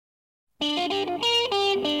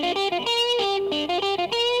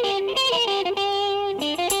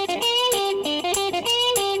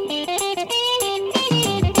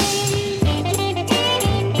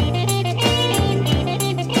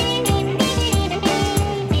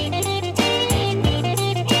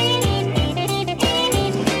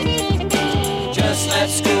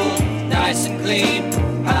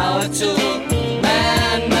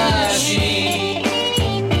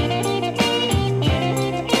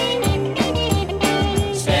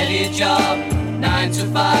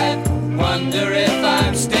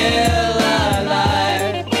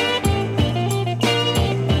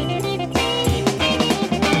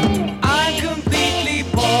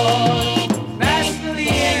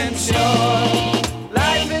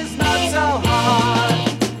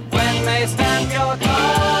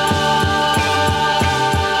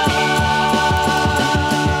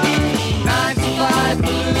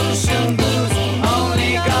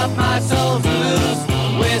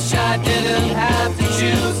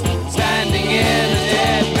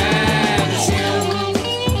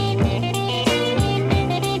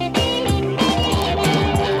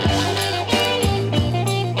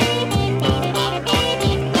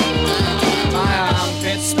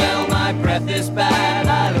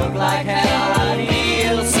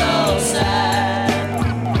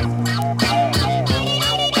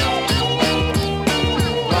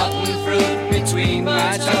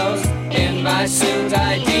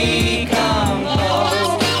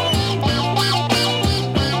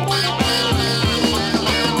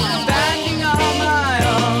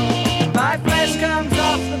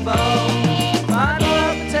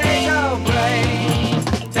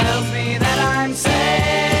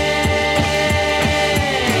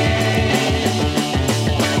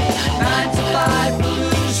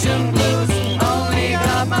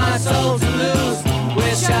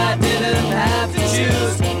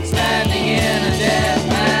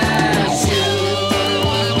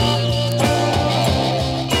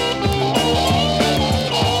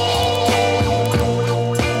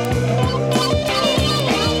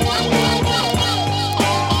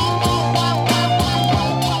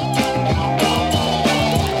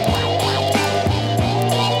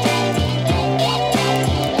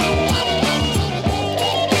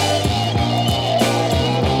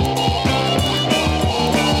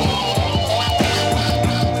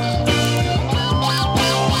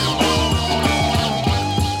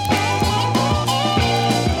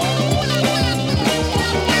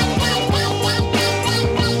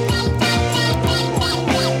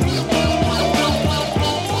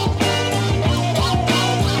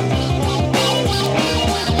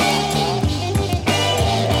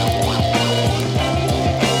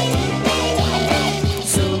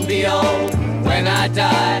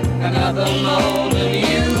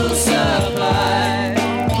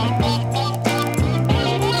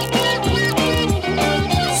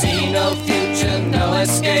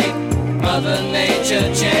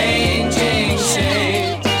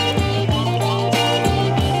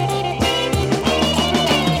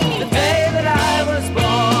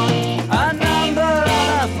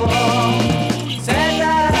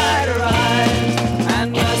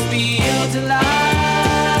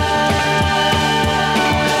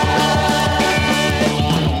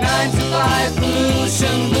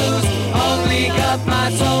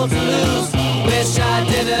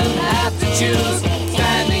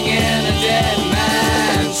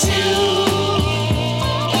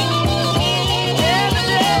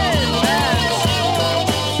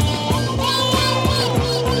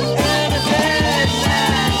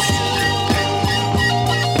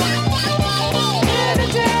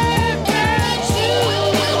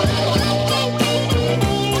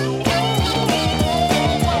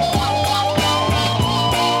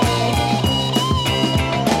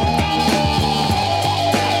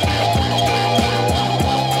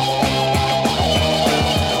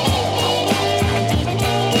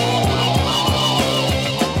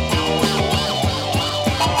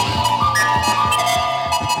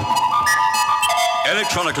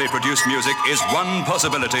Electronically produced music is one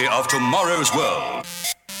possibility of tomorrow's world.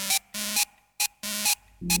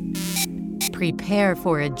 Prepare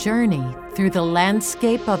for a journey through the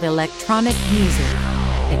landscape of electronic music.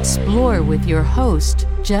 Explore with your host,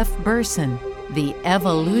 Jeff Burson, the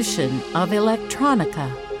evolution of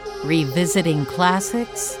electronica, revisiting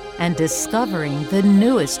classics and discovering the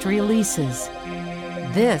newest releases.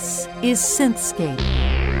 This is SYNTHscape.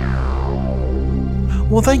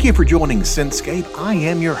 Well, thank you for joining SYNTHscape. I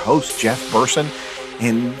am your host, Jeff Burson,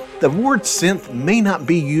 and the word synth may not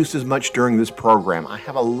be used as much during this program. I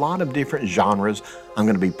have a lot of different genres I'm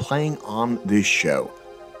going to be playing on this show.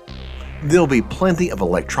 There'll be plenty of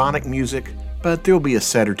electronic music, but there'll be a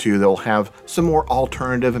set or two that'll have some more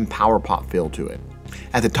alternative and power pop feel to it.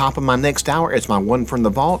 At the top of my next hour is my one from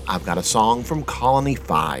the vault. I've got a song from Colony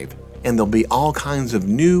 5. And there'll be all kinds of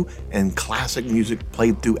new and classic music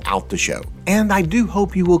played throughout the show. And I do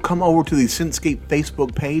hope you will come over to the SYNTHscape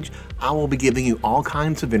Facebook page. I will be giving you all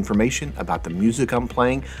kinds of information about the music I'm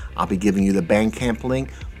playing. I'll be giving you the Bandcamp link,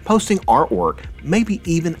 posting artwork, maybe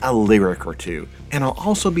even a lyric or two. And I'll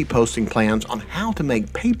also be posting plans on how to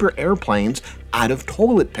make paper airplanes out of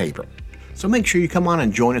toilet paper. So make sure you come on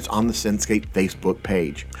and join us on the SYNTHscape Facebook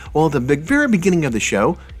page. Well, at the very beginning of the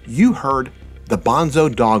show, you heard the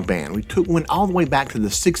Bonzo Dog Band. Went all the way back to the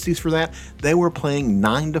 60s for that. They were playing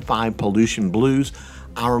 9 to 5 Pollution Blues.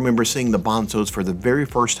 I remember seeing the Bonzos for the very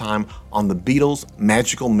first time on the Beatles'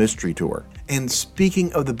 Magical Mystery Tour. And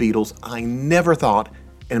speaking of the Beatles, I never thought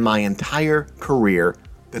in my entire career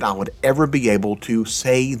that I would ever be able to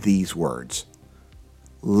say these words.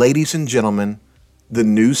 Ladies and gentlemen, the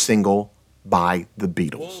new single by the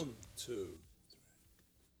Beatles. 1, 2,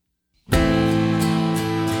 3.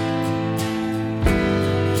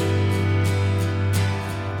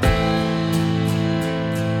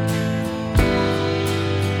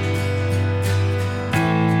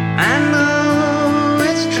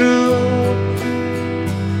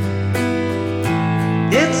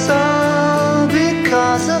 It's all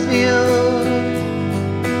because of you.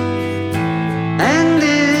 And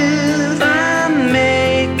if I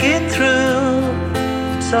make it through,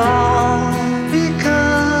 it's all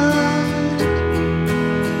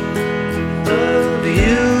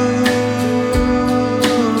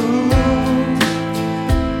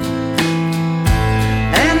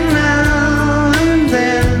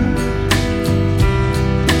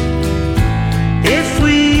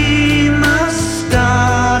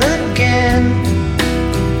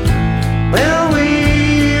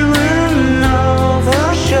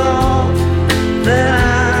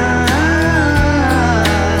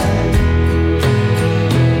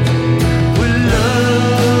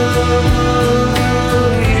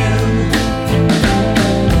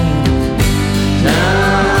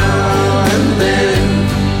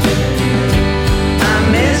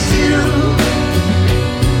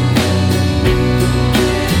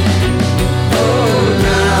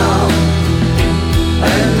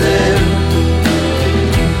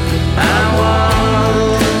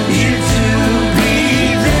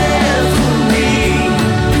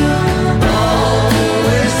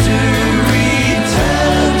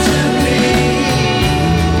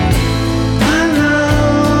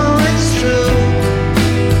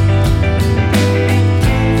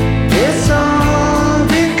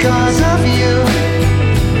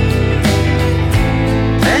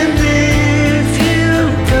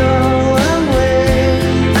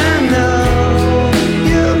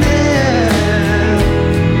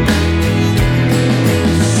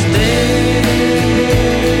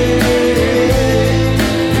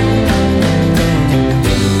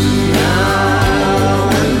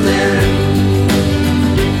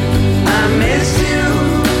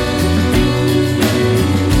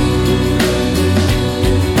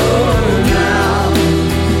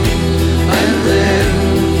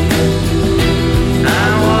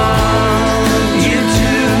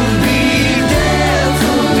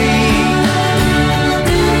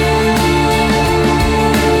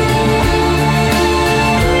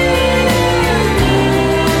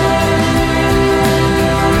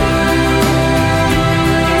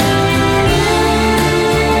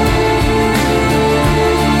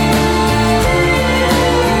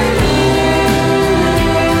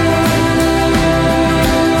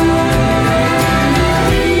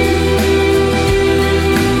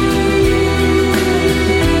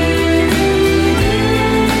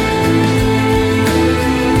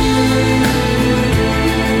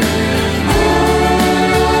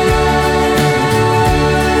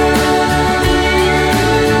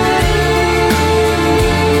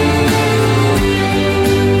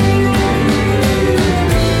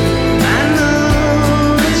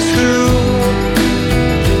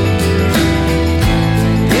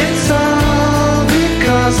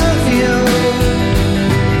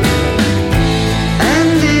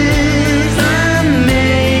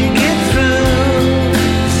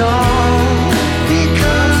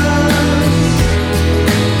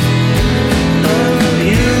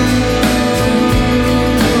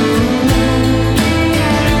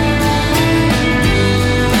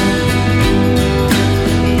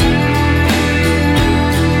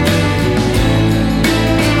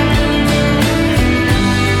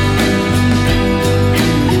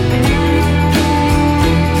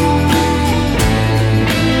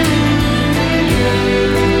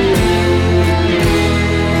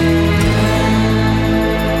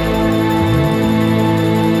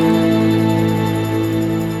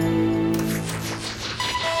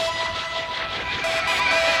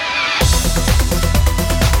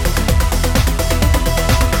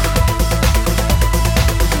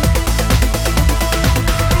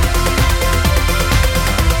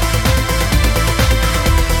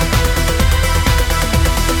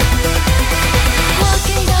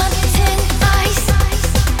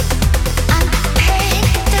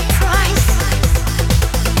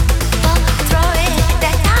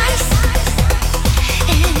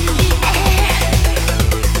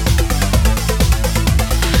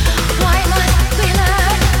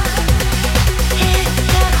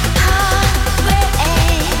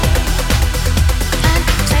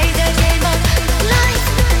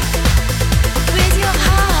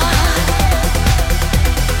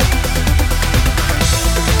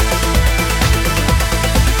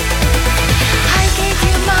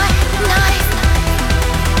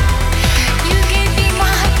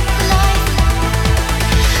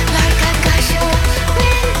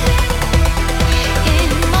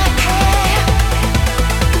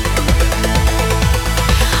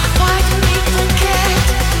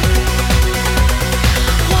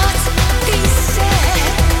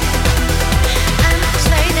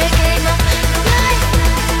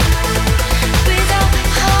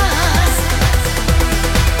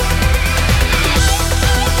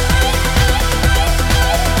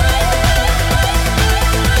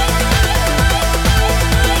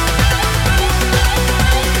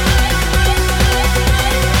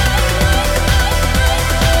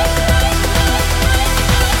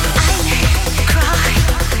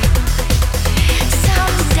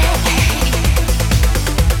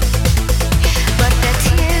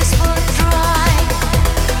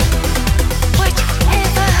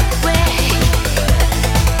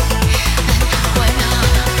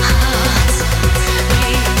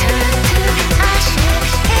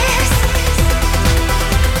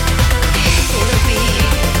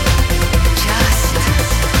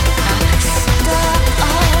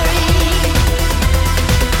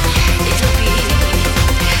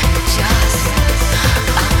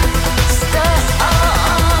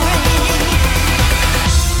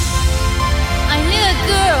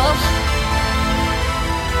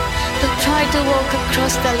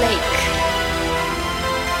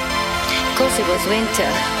because it was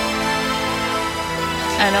winter.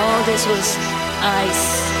 And all this was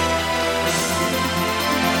ice.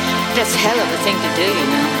 That's hell of a thing to do, you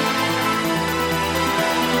know.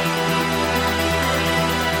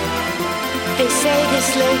 They say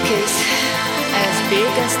this lake is as big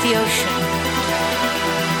as the ocean.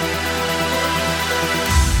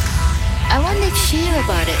 I wonder if she knew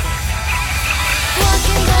about it.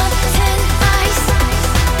 Walking on thin ice,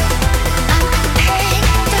 I'm paying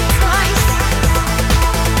the price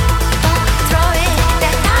for throwing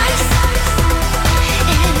that ice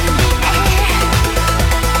in the air.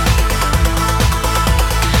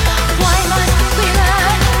 Why must we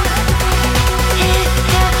learn it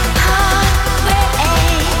the hard way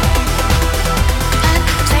and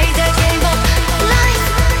play the game of life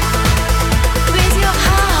with your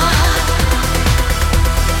heart?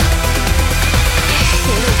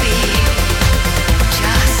 It'll be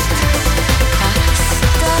just a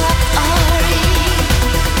story.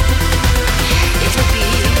 It'll be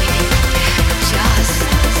just a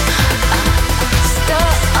story.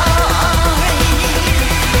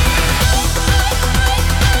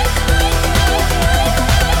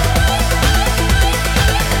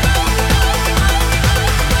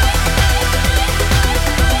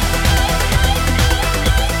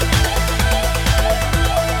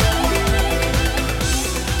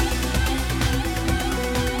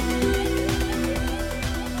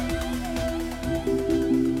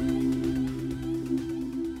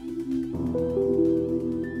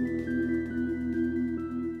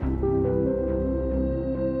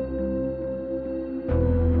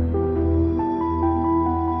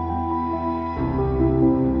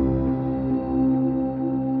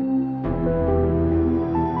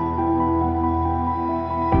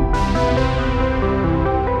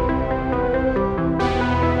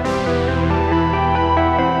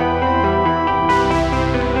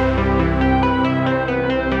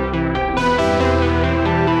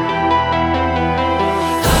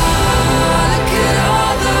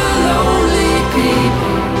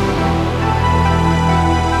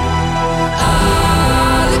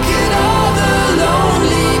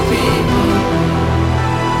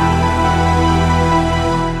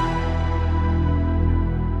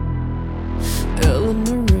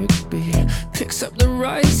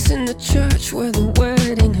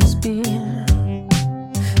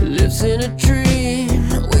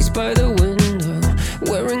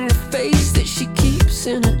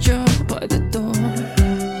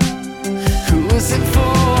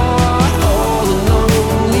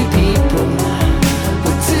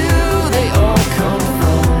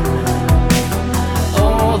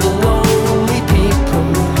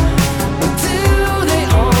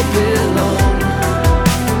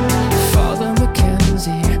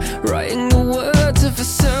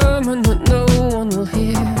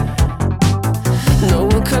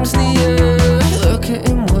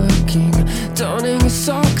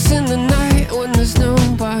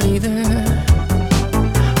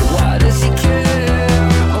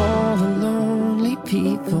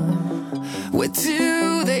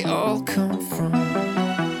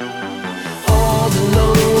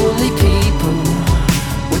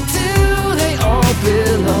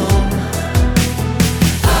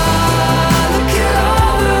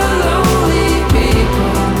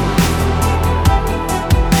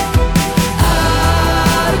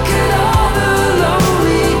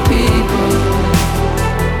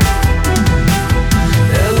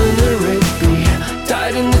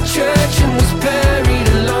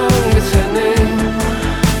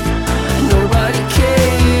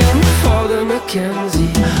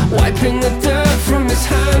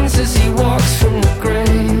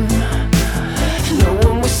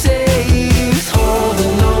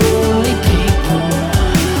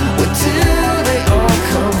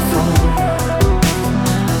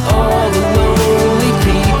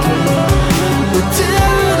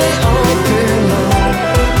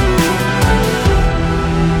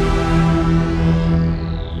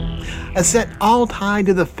 A set all tied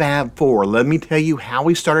to the Fab Four. Let me tell you how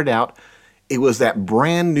we started out. It was that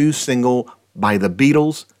brand new single by the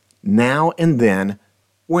Beatles, Now and Then,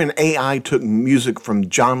 when AI took music from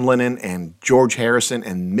John Lennon and George Harrison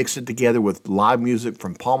and mixed it together with live music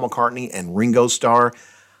from Paul McCartney and Ringo Starr.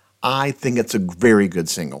 I think it's a very good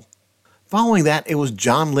single. Following that, it was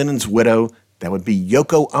John Lennon's widow, that would be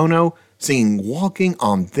Yoko Ono, singing Walking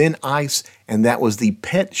on Thin Ice, and that was the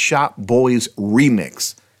Pet Shop Boys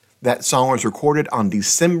remix. That song was recorded on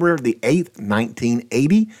December the 8th,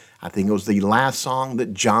 1980. I think it was the last song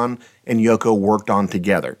that John and Yoko worked on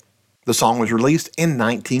together. The song was released in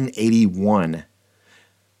 1981.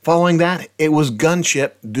 Following that, it was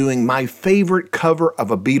Gunship doing my favorite cover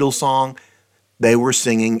of a Beatles song. They were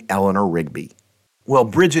singing Eleanor Rigby. Well,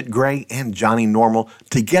 Bridget Gray and Johnny Normal,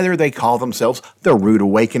 together they call themselves The Rude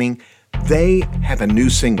Awakening. They have a new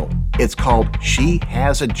single. It's called She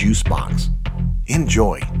Has a Juice Box.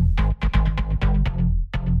 Enjoy.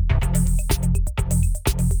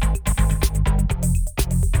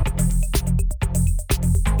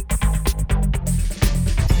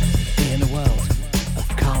 In a world of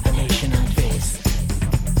carbonation and fizz,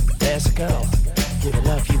 there's a girl with a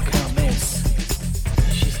love you can't miss.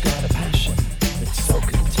 She's got a passion that's so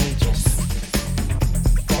contagious,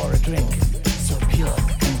 for a drink so pure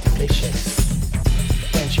and delicious.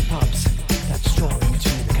 When she pops that straw into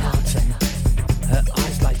the carton, her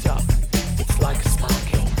eyes light up, it's like a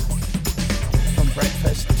sparking. From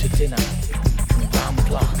breakfast to dinner, and round the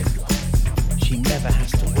clock, she never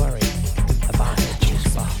has to worry about her juice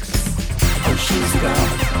box. Oh, she's a girl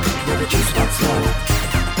with a juice box love,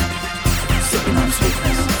 sipping on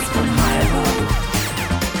sweetness from high above.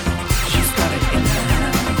 She's got it in her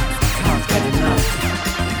hand, can't get enough.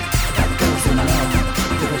 That girl's in love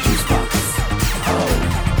with a juice box. Oh.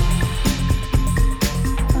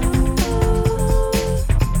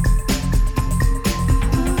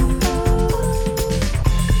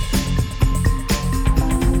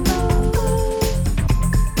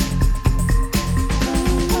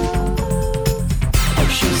 Oh,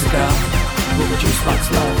 she's a girl with a juice box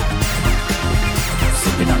love,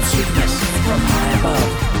 sipping on sweetness from high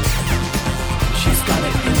above. She's got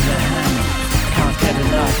it in her hand, can't get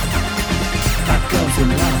enough. That girl's in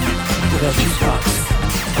love with her juice box.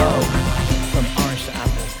 Oh, from orange to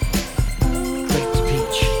apple, grape to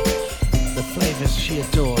peach, the flavors she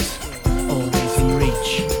adores, always in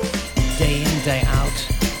reach. Day in, day out,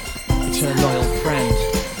 it's her loyal friend,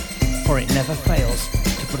 for it never fails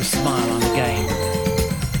to put a smile on the game.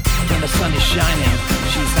 When the sun is shining,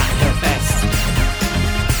 she's at her best,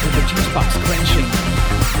 with the juice box quenching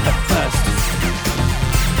her thirst.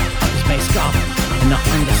 Others may scoff and not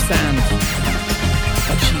understand,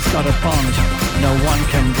 but she's got a bond no one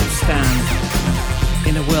can withstand.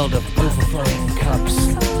 In a world of overflowing cups,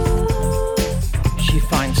 she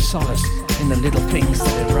finds solace in the little things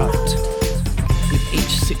that erupt. With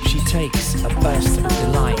each sip she takes, a burst of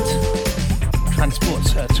delight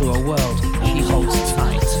transports her to a world she holds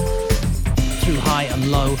tight. Through high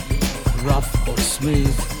and low, rough or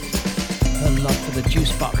smooth, her love for the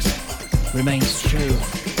juice box remains true.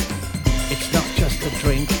 It's not just a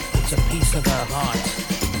drink, it's a piece of her heart,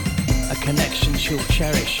 a connection she'll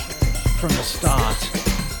cherish from the start.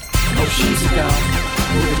 Oh, she's a girl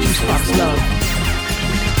with a juice box love,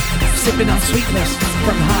 sipping on sweetness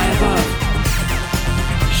from high above.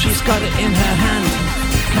 She's got it in her hand,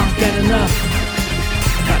 can't get enough.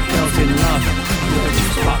 That girl's in love with a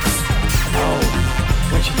juice box. Oh,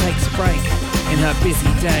 when she takes a break in her busy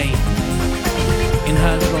day, in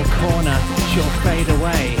her little corner she'll fade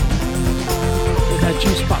away. With her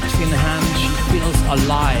juice box in hand she feels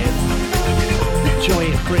alive. The joy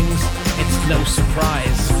it brings, it's no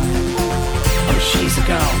surprise. Oh, she's a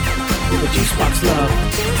girl with a juice box love,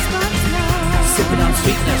 sipping on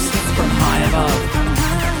sweetness from high above.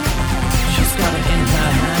 She's got it in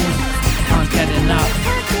her hand, can't get enough.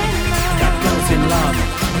 That girl's in love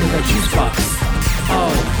with her juice box.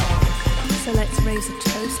 Oh. So let's raise a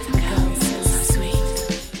toast to girls so sweet.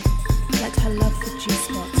 Let her love for juice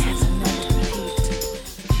boxes never repeat.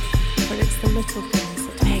 For it's the little things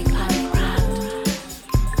that make life grand,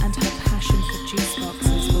 and her passion for juice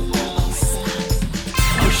boxes will always stand.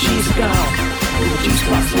 Oh, she's a girl with a juice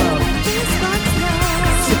box love,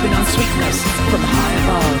 sipping on sweetness from high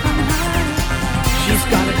above. She's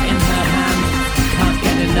got it in her hand, can't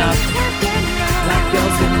get enough. That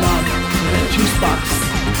girl's in love with her juice box.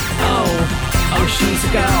 Oh, she's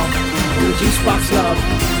a girl with a juice box love,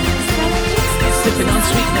 sipping on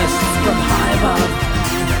sweetness from high above.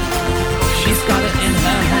 She's got it in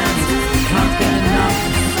her hand, can't get enough.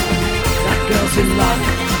 That girl's in love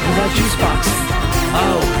with her juice box.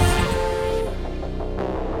 Oh.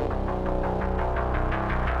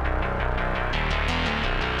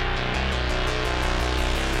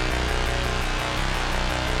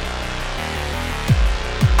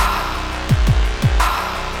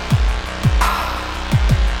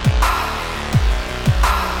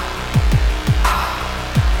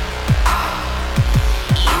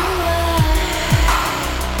 You were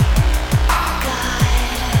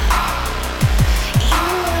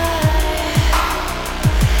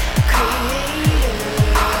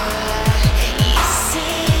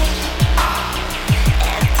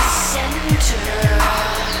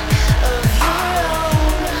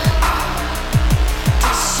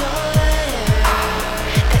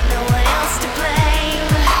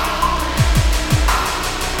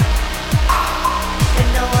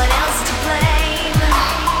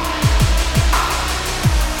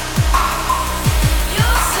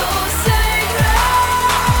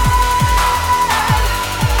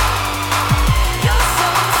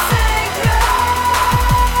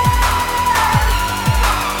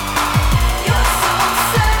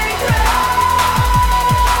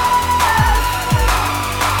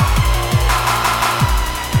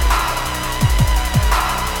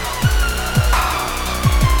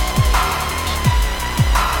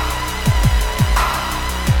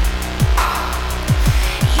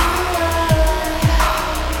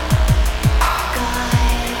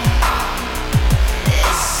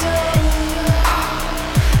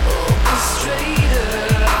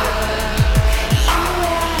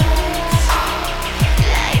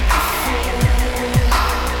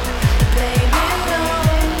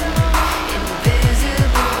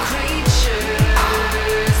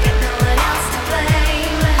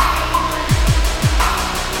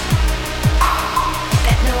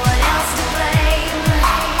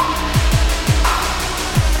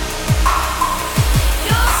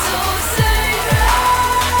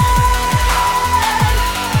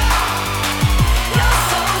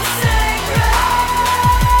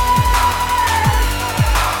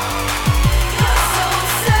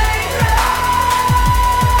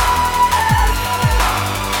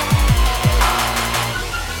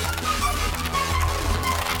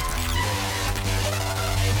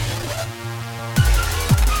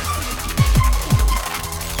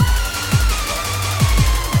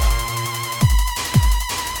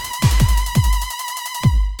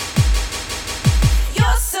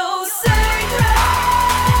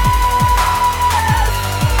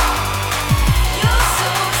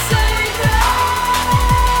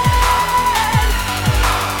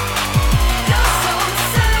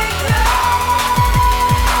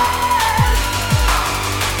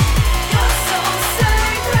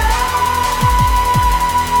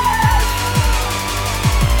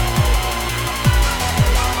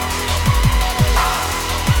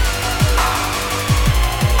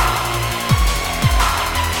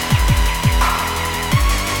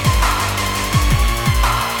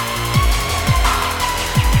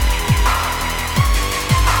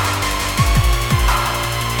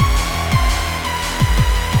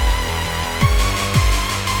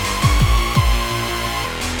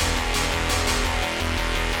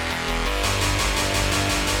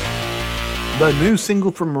The new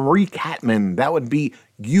single from Marie Kattman, that would be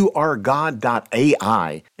You Are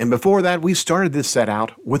God.ai. And before that, we started this set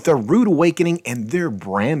out with The Rude Awakening and their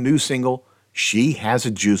brand new single, She Has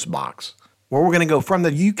a Juice Box. Where we're going to go from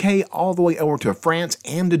the UK all the way over to France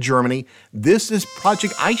and to Germany. This is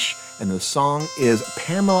Project Aish, and the song is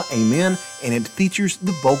Pamela Amen, and it features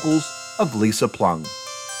the vocals of Lisa Pung.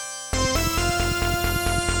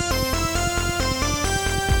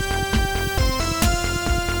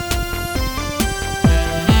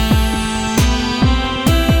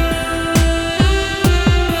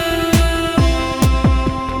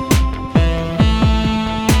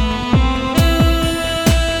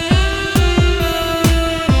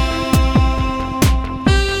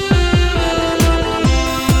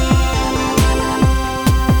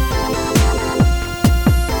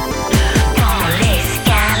 Police.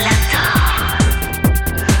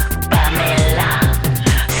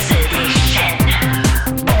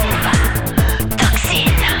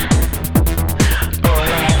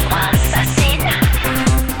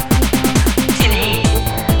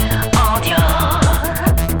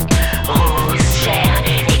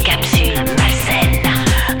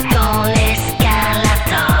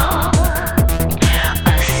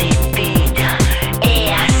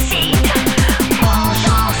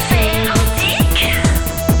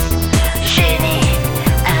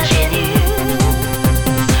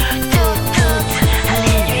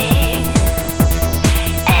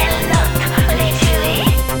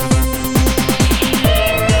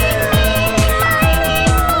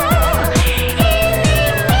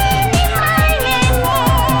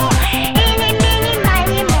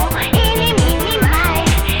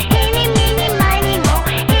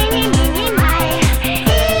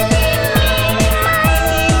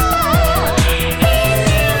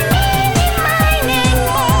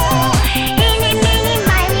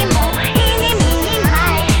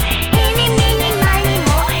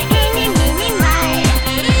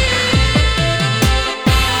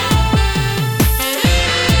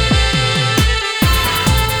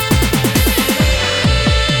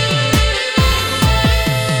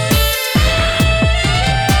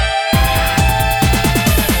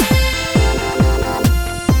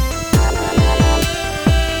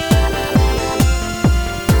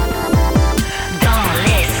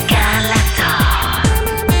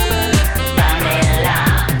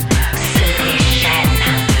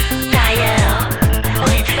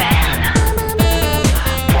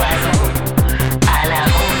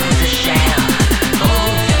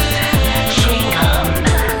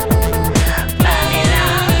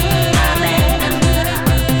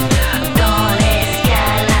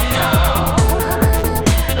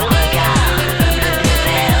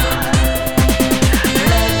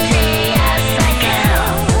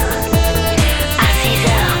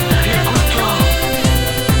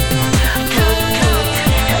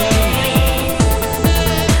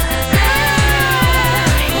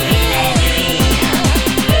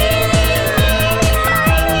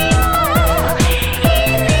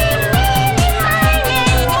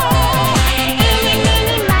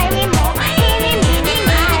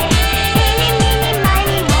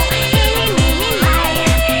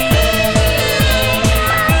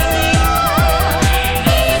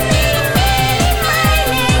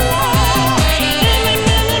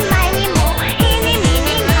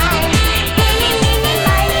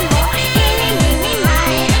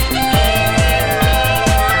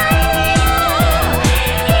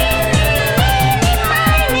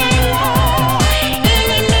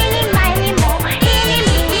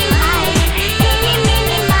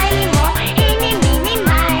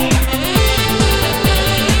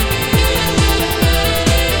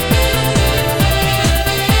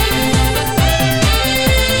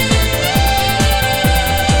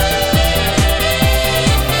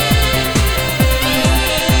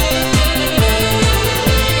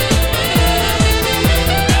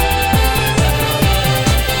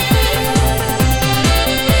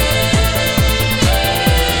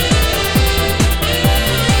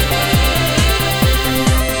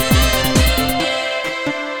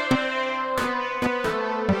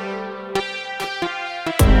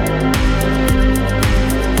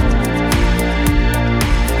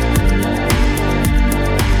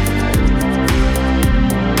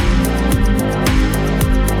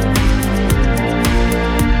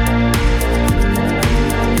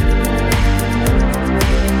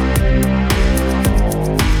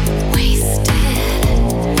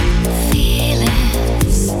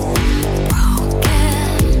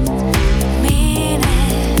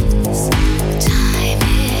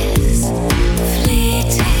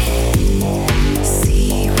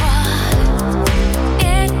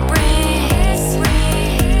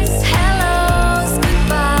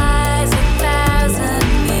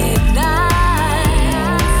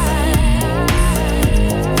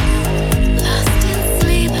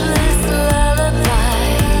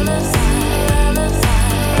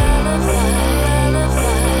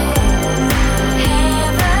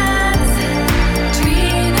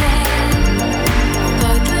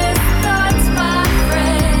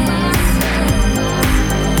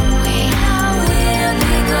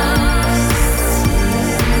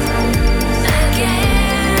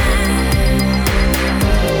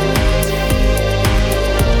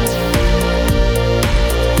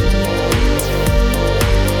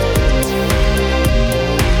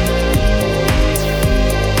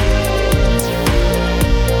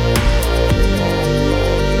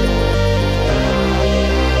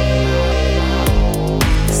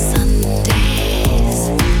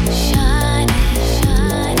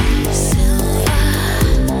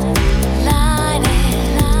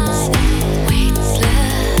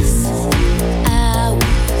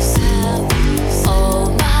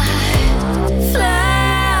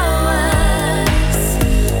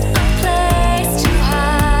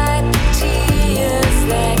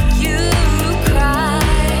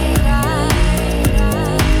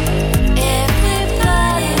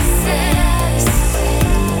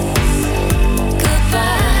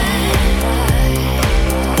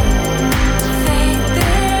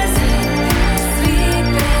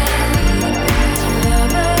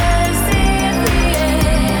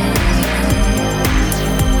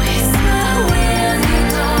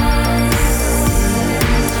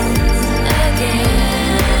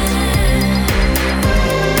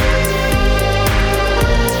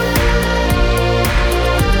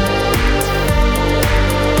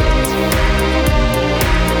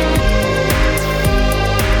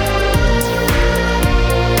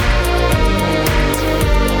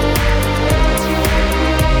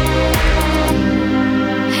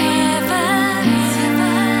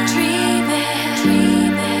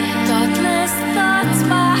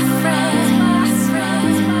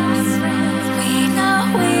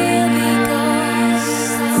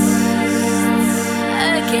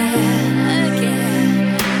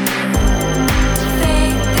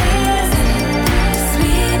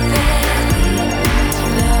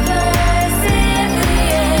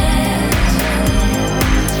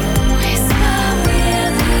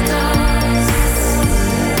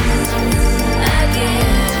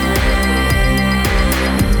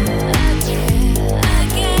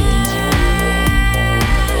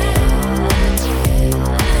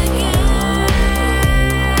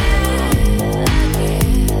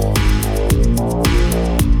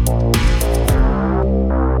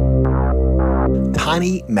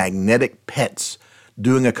 Tiny Magnetic Pets,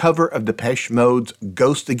 doing a cover of Depeche Mode's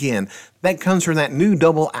Ghost Again. That comes from that new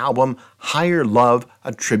double album, Higher Love,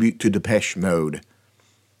 a tribute to Depeche Mode.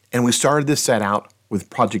 And we started this set out with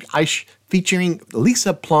Project Ice featuring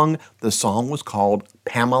Lisa Pung. The song was called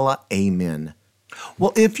Pamela Amen.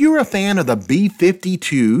 Well, if you're a fan of the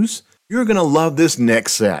B-52s, you're going to love this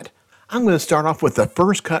next set. I'm going to start off with the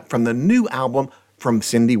first cut from the new album from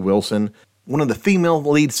Cindy Wilson, one of the female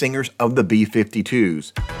lead singers of the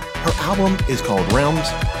B-52s. Her album is called Realms,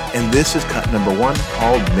 and this is cut number 1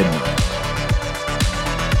 called Midnight.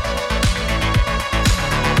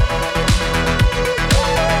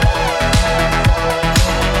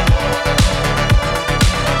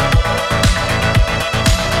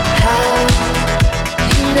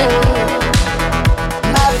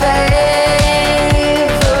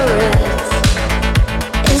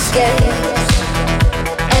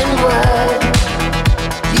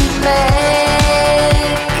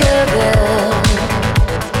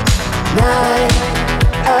 Night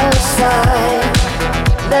of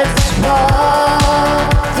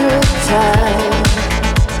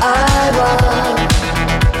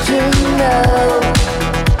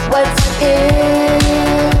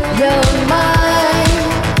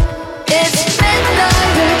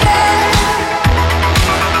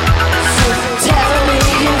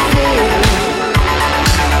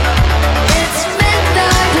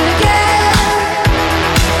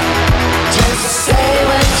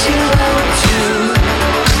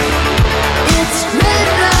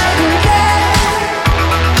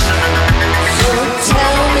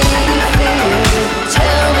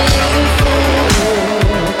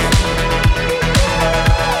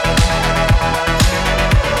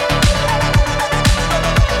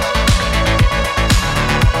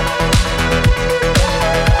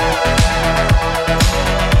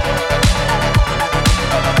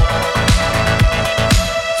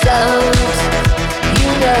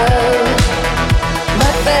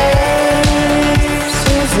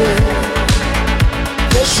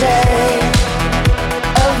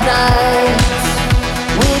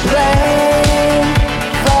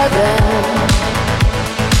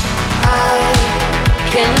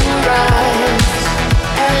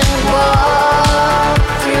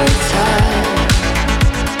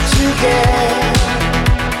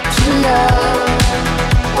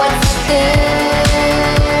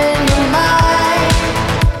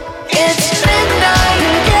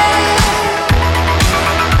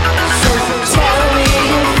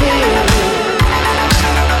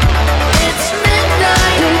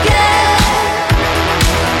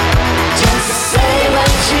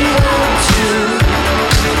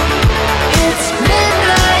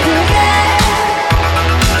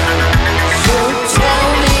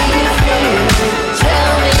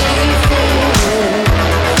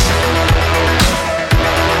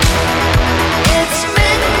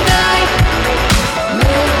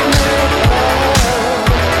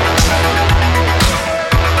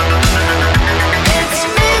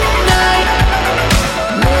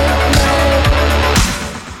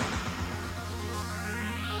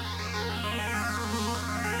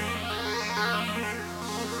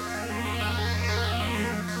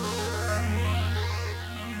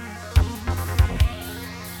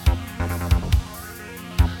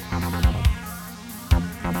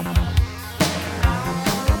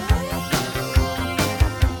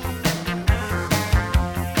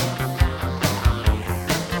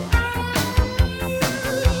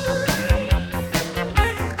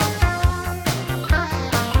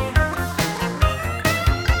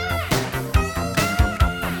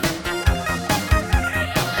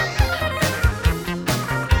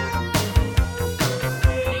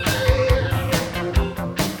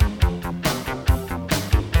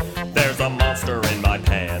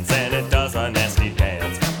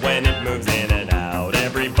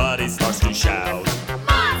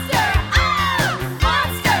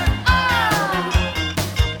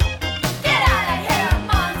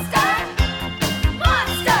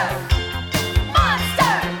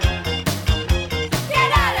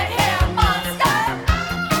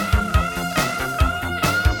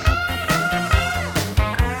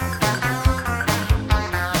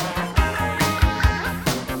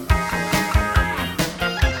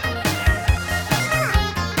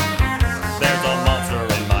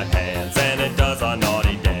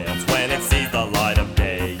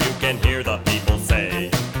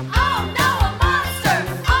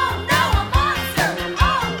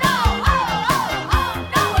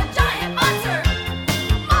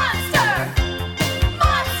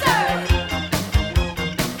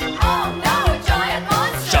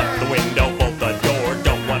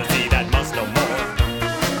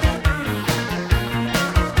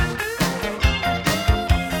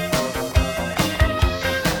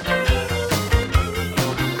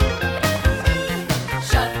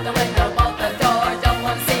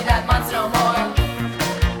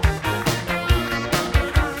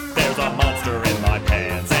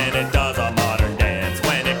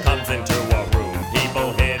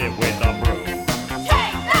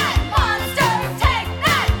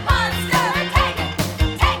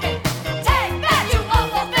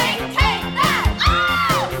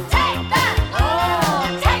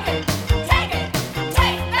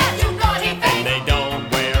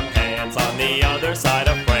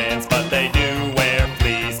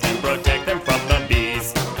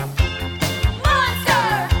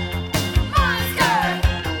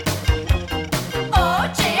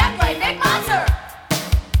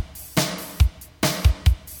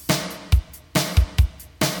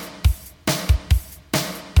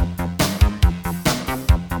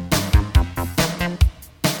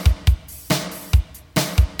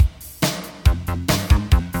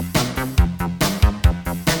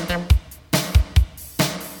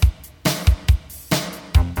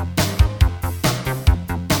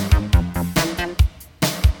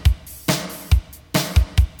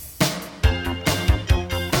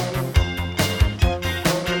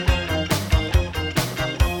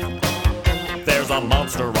a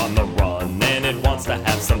monster on the run, and it wants to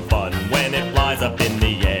have some fun. When it flies up in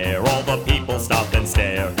the air, all the people stop and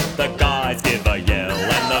stare. The guys give a yell,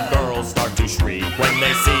 and the girls start to shriek when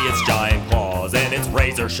they see its giant claws and its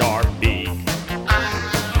razor-sharp beak.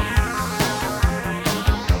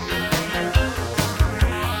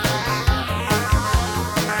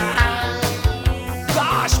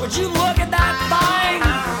 Gosh, would you look at that thing?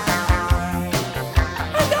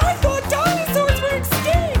 And I thought dinosaurs were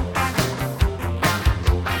extinct.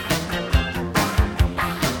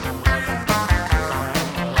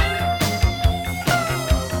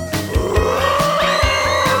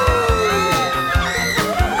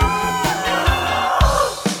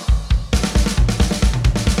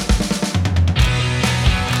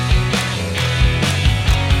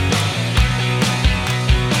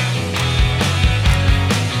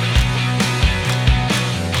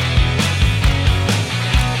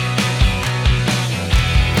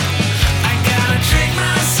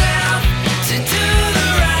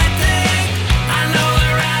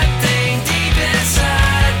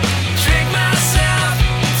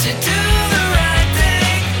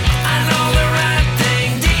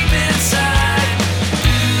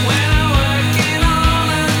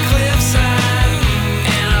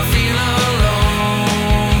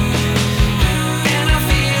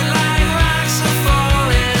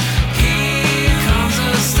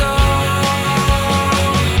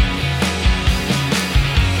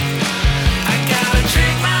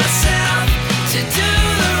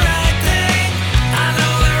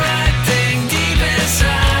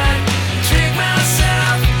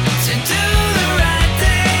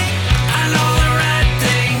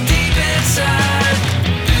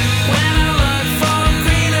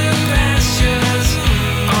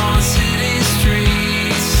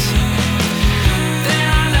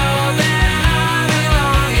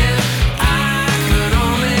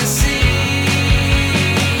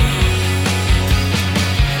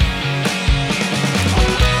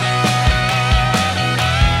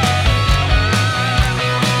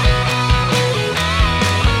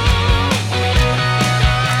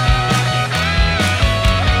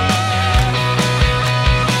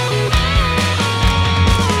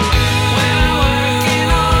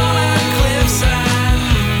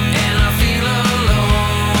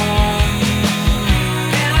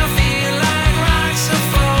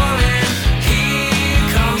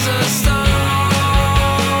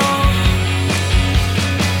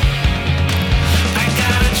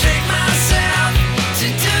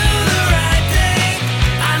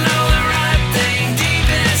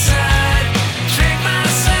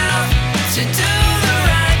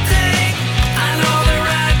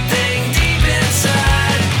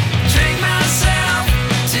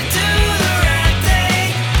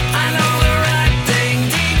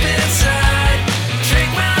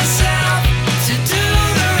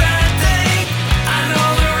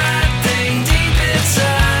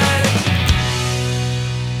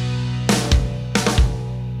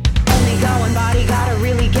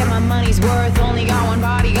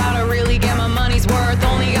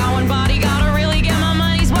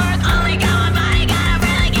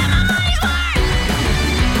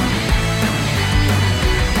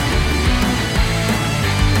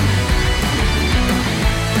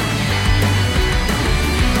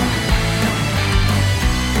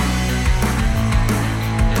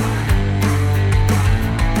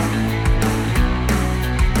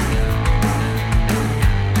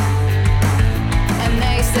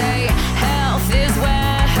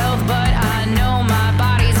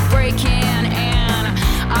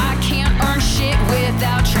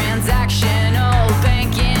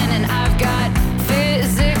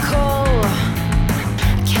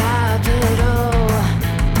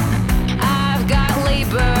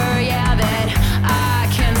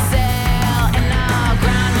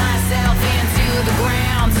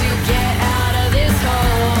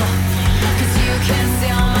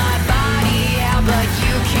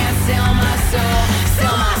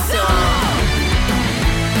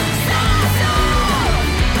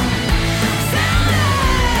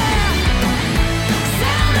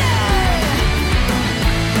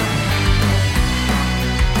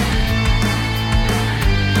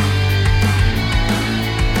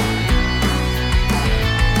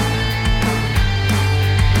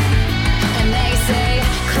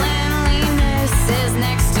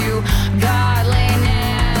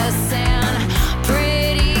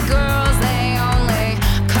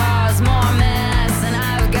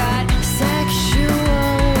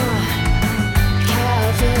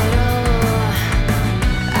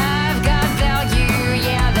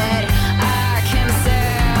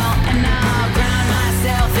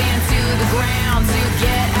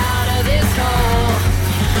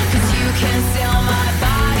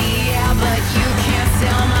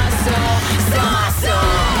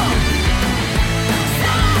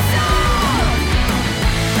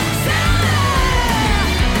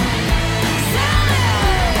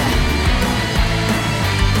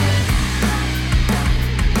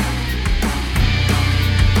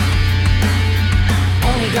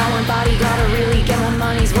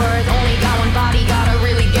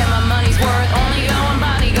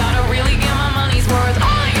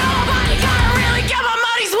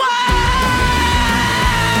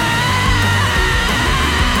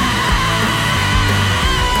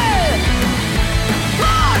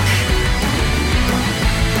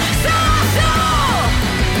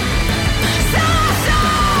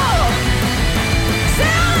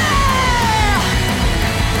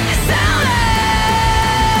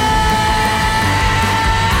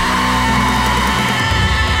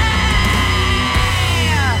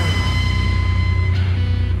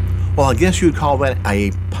 I guess you would call that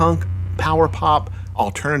a punk, power pop,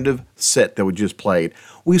 alternative set that we just played.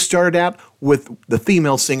 We started out with the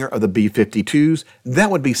female singer of the B-52s.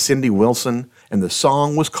 That would be Cindy Wilson, and the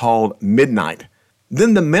song was called Midnight.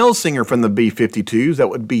 Then the male singer from the B-52s, that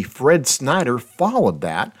would be Fred Snyder, followed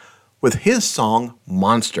that with his song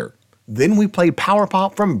Monster. Then we played power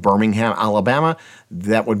pop from Birmingham, Alabama.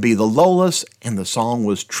 That would be the Lolas, and the song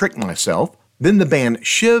was Trick Myself. Then the band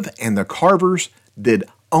Shiv and the Carvers did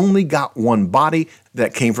Only Got One Body.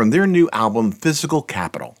 That came from their new album Physical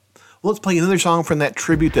Capital. Let's play another song from that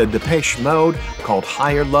tribute to Depeche Mode called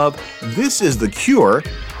Higher Love. This is The Cure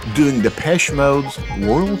doing Depeche Mode's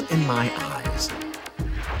World in My Eyes.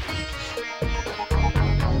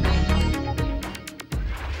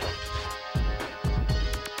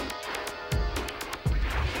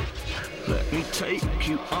 Let me take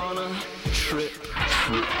you on a trip.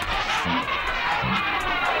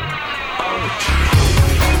 On a trip.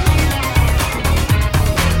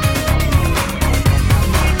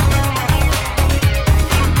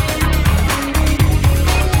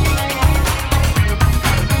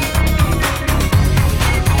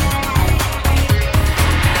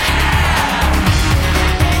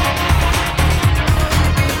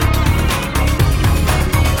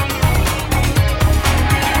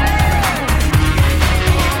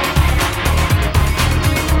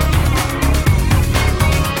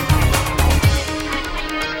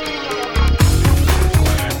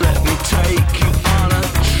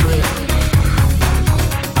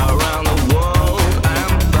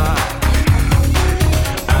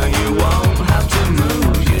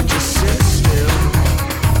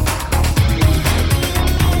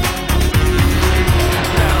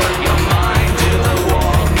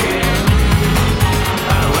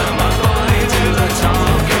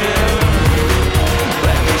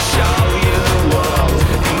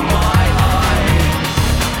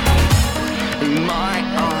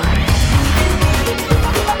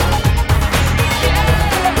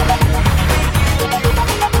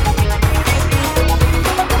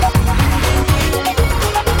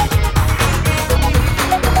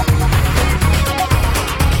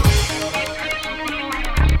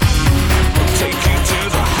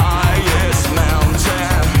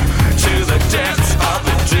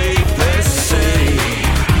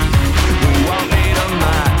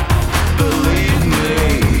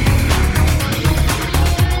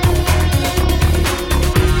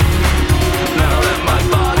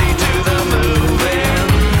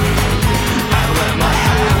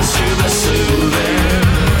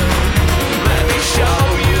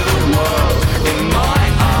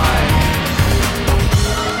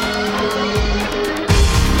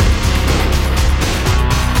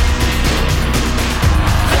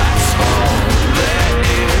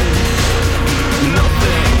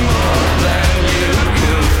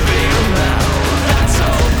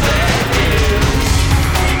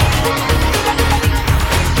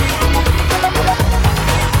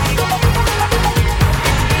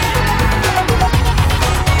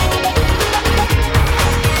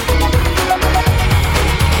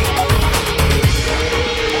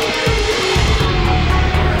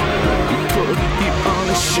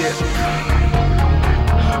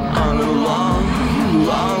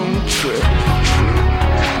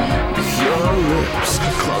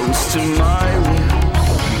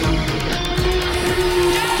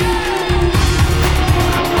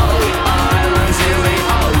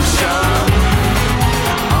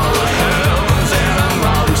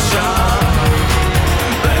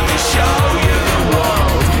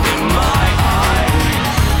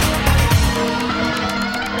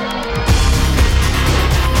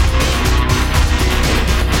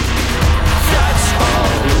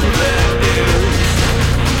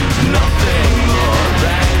 Nothing more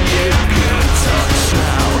than you can touch.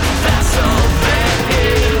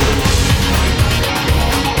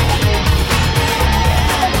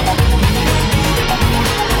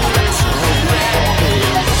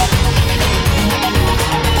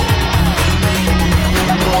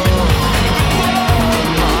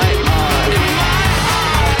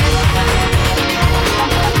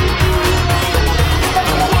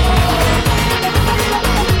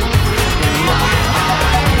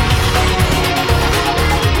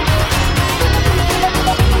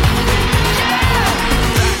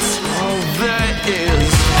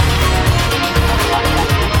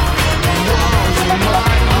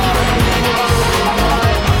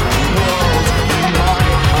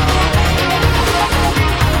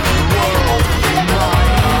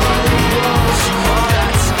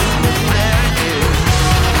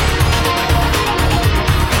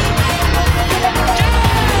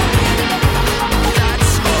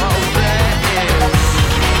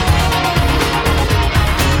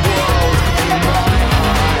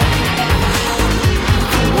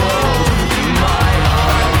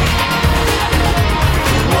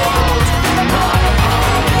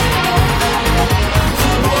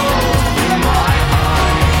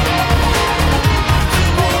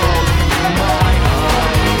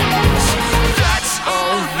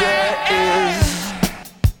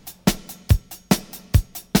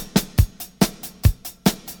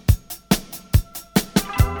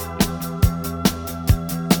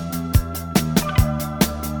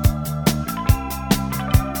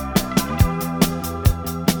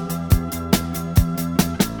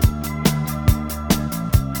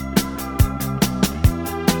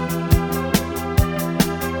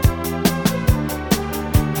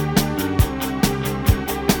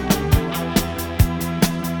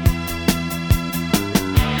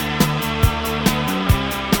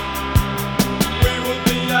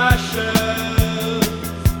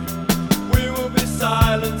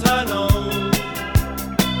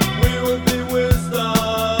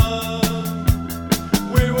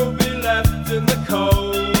 in the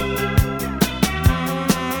cold.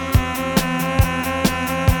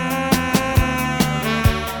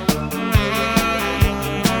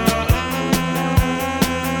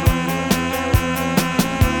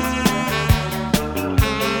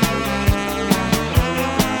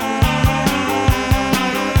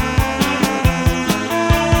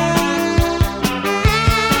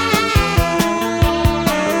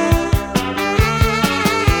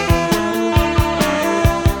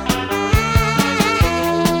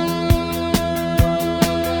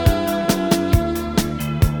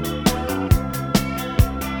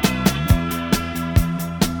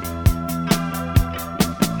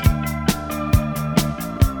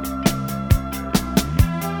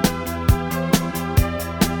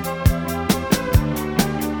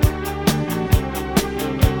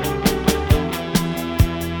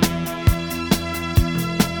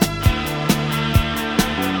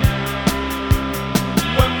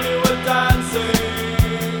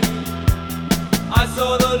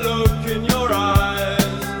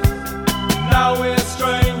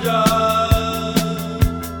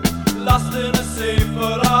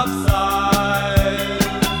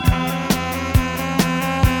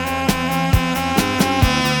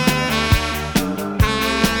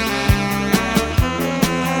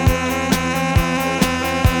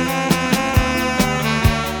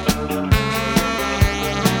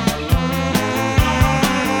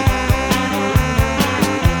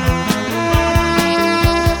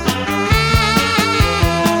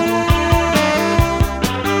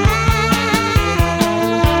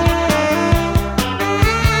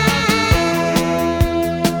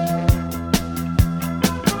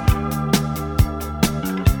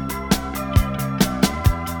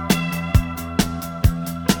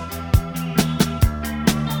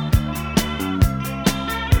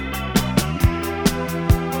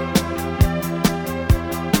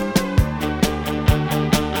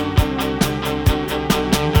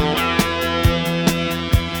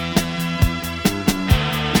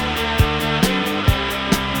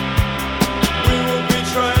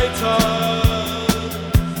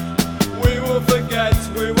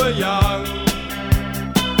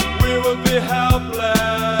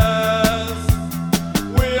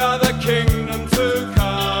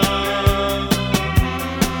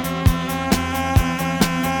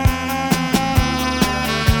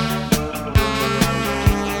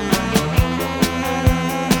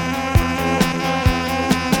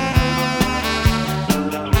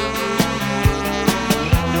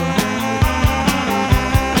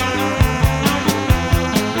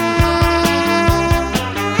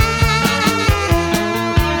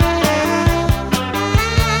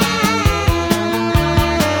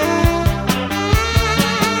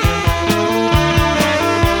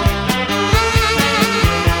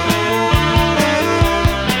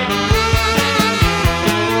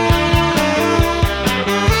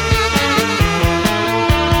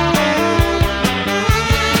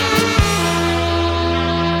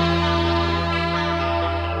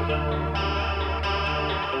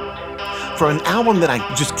 For an album that I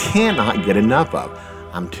just cannot get enough of.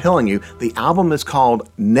 I'm telling you, the album is called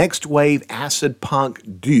Next Wave Acid Punk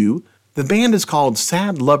Do. The band is called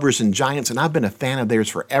Sad Lovers and Giants, and I've been a fan of theirs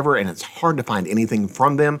forever, and it's hard to find anything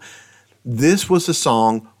from them. This was the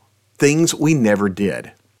song Things We Never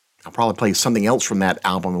Did. I'll probably play something else from that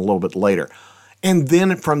album a little bit later. And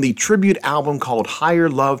then from the tribute album called Higher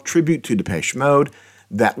Love, Tribute to Depeche Mode,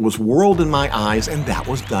 that was World in My Eyes, and that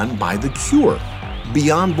was done by The Cure.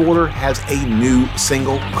 Beyond Border has a new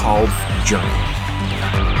single called Journey.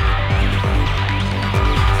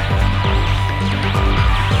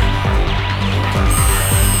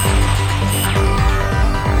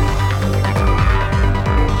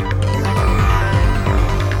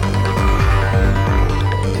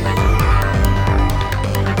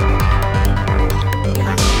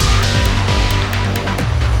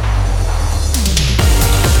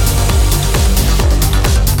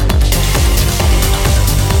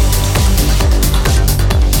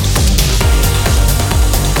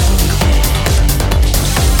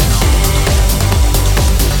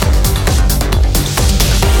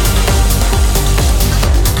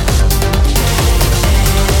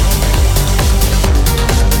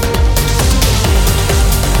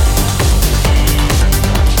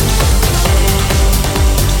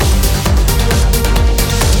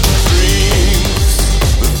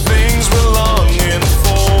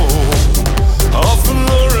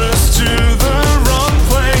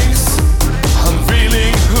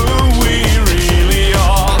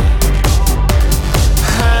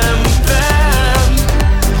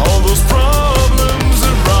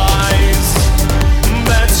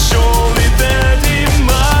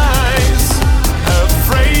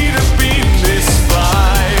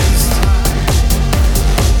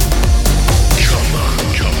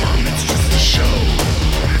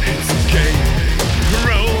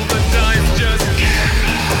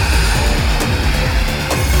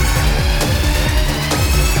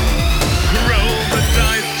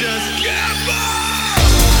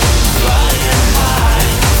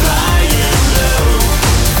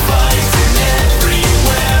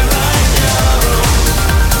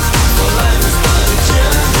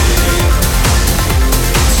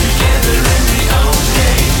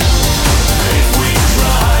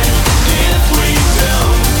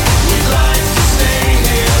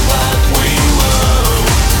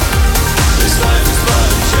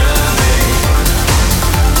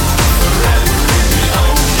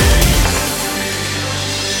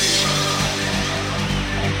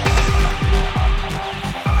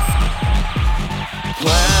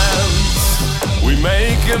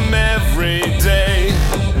 make 'em every day,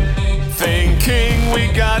 thinking we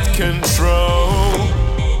got control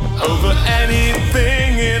over anything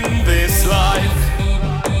in this life.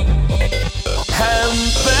 And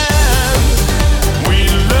then we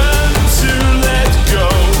learn to let go.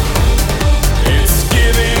 It's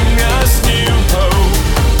giving us new hope,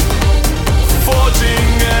 forging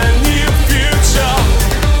a new future.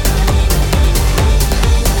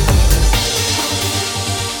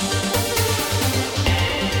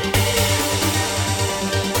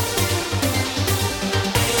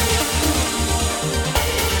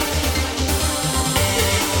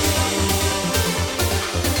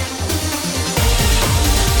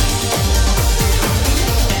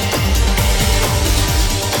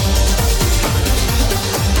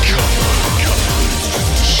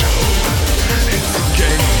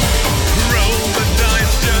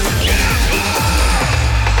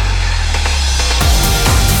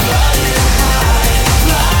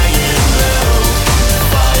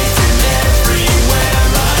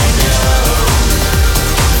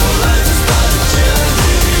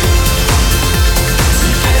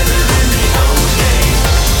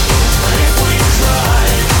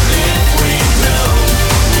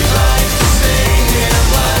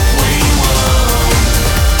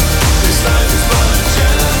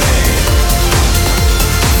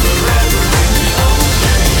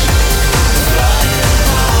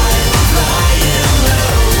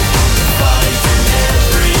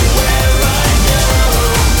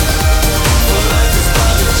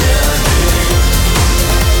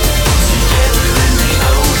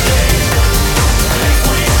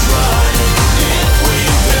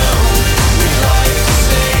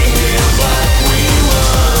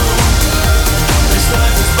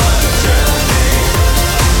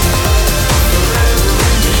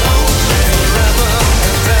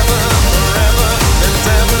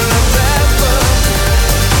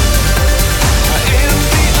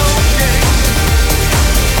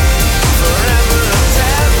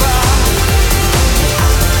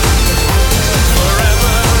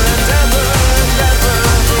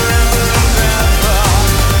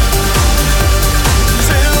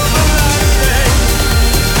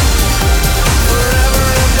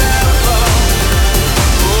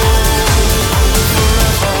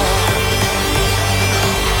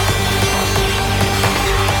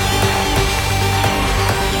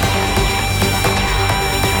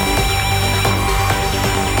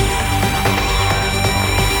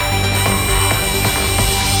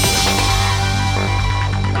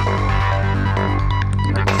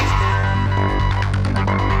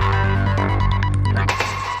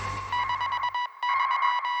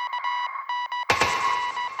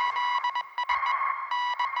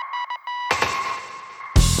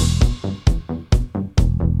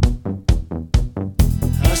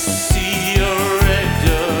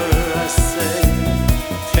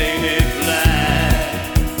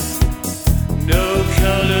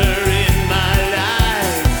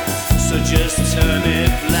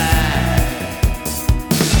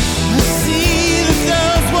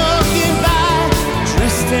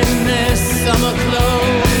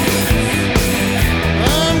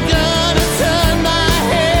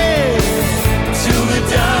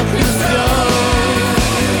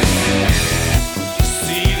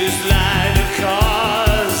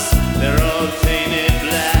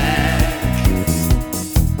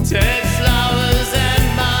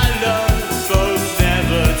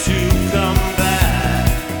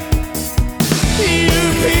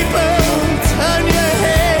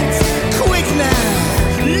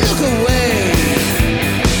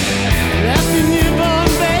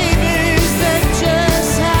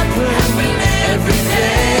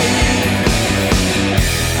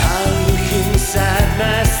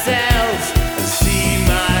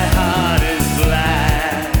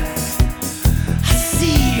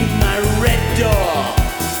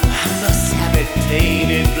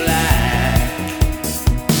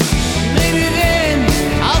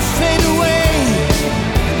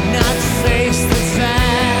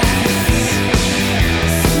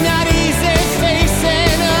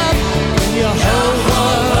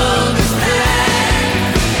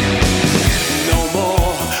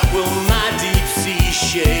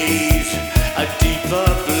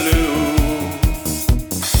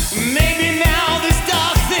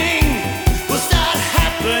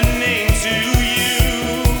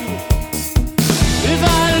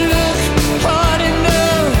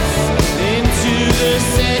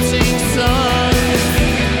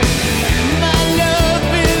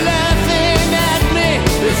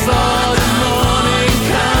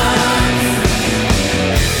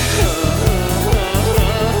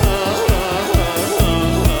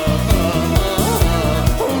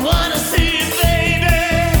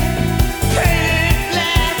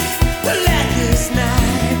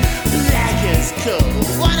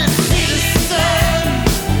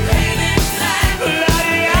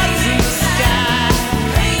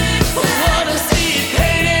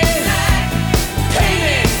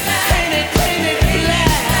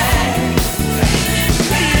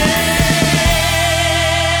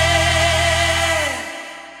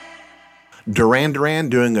 Duran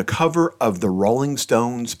doing a cover of the Rolling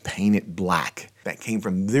Stones' Paint It Black. That came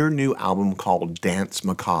from their new album called Dance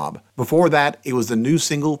Macabre. Before that, it was the new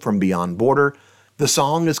single from Beyond Border. The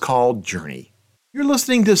song is called Journey. You're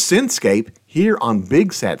listening to SYNTHscape here on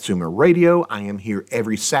Big Satsuma Radio. I am here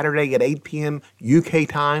every Saturday at 8 p.m. UK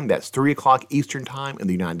time. That's 3 o'clock Eastern time in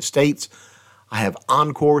the United States. I have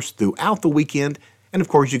encores throughout the weekend. And of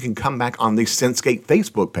course, you can come back on the SYNTHscape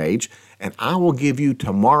Facebook page, and I will give you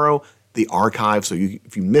tomorrow the archive. So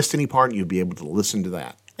if you missed any part, you'll be able to listen to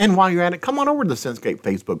that. And while you're at it, come on over to the SYNTHscape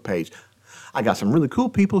Facebook page. I got some really cool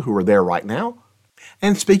people who are there right now.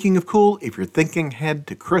 And speaking of cool, if you're thinking ahead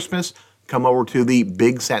to Christmas, come over to the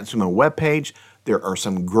Big Satsuma webpage. There are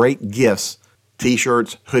some great gifts,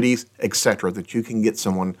 t-shirts, hoodies, etc. that you can get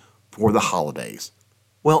someone for the holidays.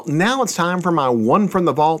 Well, now it's time for my One from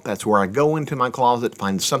the Vault. That's where I go into my closet,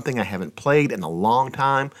 find something I haven't played in a long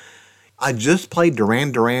time. I just played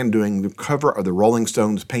Duran doing the cover of the Rolling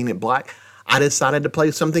Stones' Paint It Black. I decided to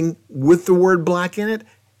play something with the word black in it,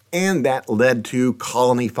 and that led to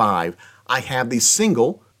Colony 5. I have the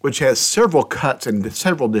single, which has several cuts and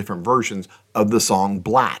several different versions of the song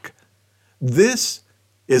Black. This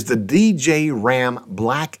is the DJ Ram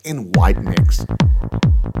Black and White mix.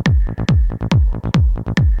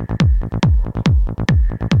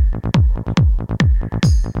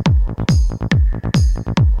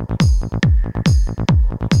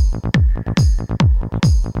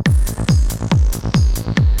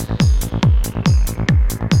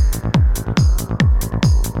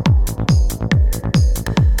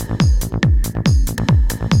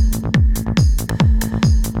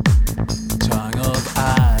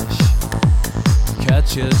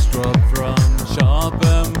 Just drop from sharp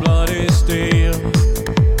and bloody steel.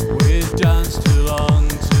 We've danced too long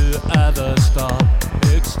to ever stop.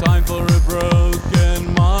 It's time for a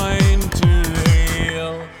broken mind to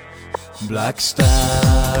heal. Black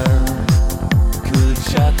star could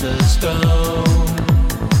shatter stone.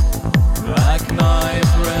 Black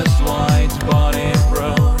knife rest white body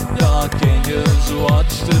prone. Dark angels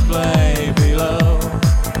watch to play below.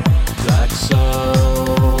 Black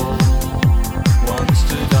soul wants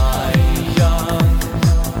to die young.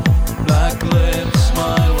 Black lips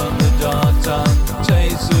smile when the dark tongue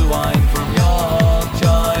tastes the wine from your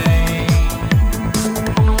joy.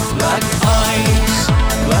 Black eyes,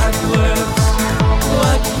 black lips,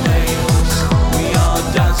 black nails. We are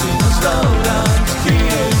dancing a slow dance,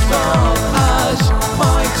 tears of ash.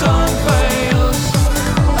 My tongue fails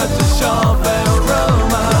at the sharp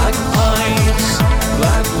aroma. Black eyes,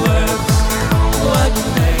 black lips, black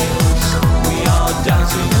nails.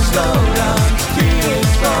 Dancing a slow dance,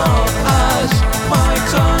 tears from ash. My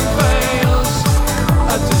tongue fails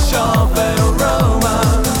at the sharp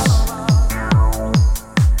aromas.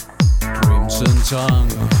 Crimson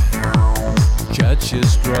tongue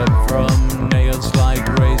catches drop from nails like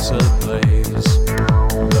razor blades.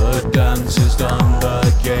 The dance is done,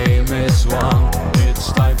 the game is won.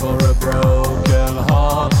 It's time for a broken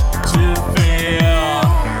heart to feel.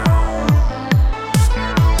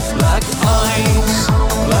 Black eyes,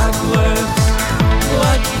 black lips,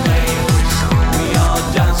 black nails. We are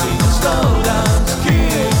dancing a slow dance,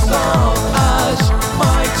 tears of ash.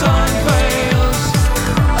 My tongue fails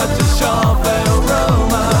at the sharp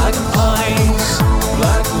aroma. Black eyes,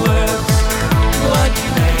 black lips, black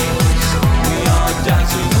nails. We are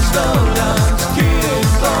dancing a slow dance,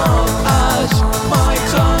 tears of ash. My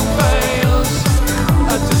tongue fails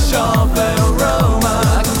at the sharp aroma.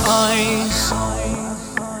 Black eyes.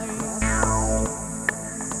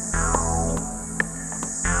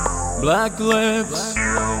 Black lips,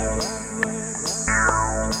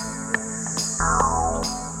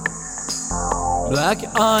 black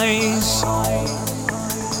eyes,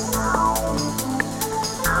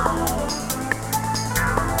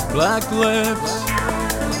 black lips.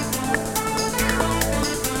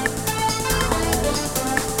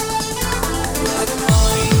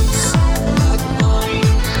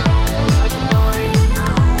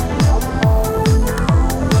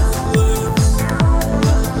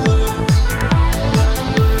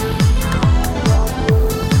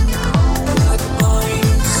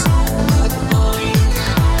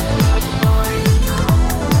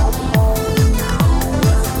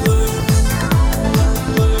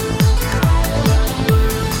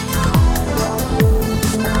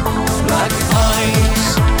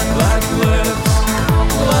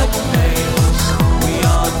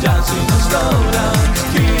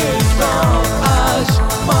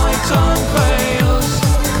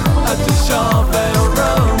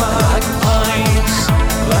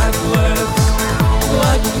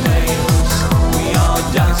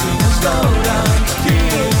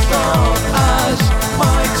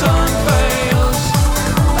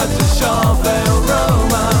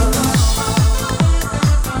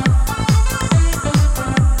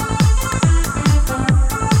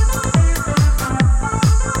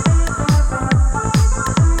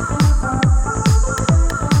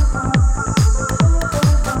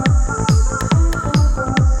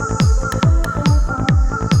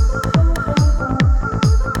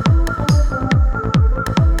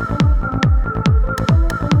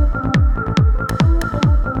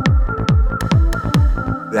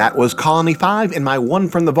 That was Colony 5 and my one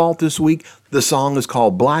from the vault this week. The song is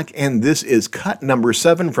called Black, and this is cut number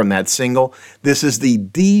 7 from that single. This is the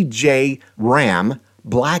DJ Ram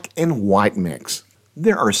Black and White mix.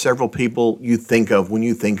 There are several people you think of when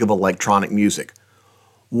you think of electronic music.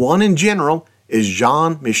 One in general is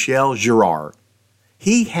Jean-Michel Jarre.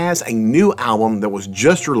 He has a new album that was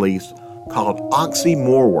just released called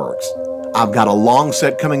Oxymorworks. I've got a long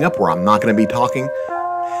set coming up where I'm not going to be talking.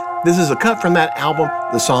 This is a cut from that album.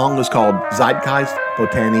 The song is called Zeitgeist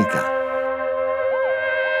Botanica.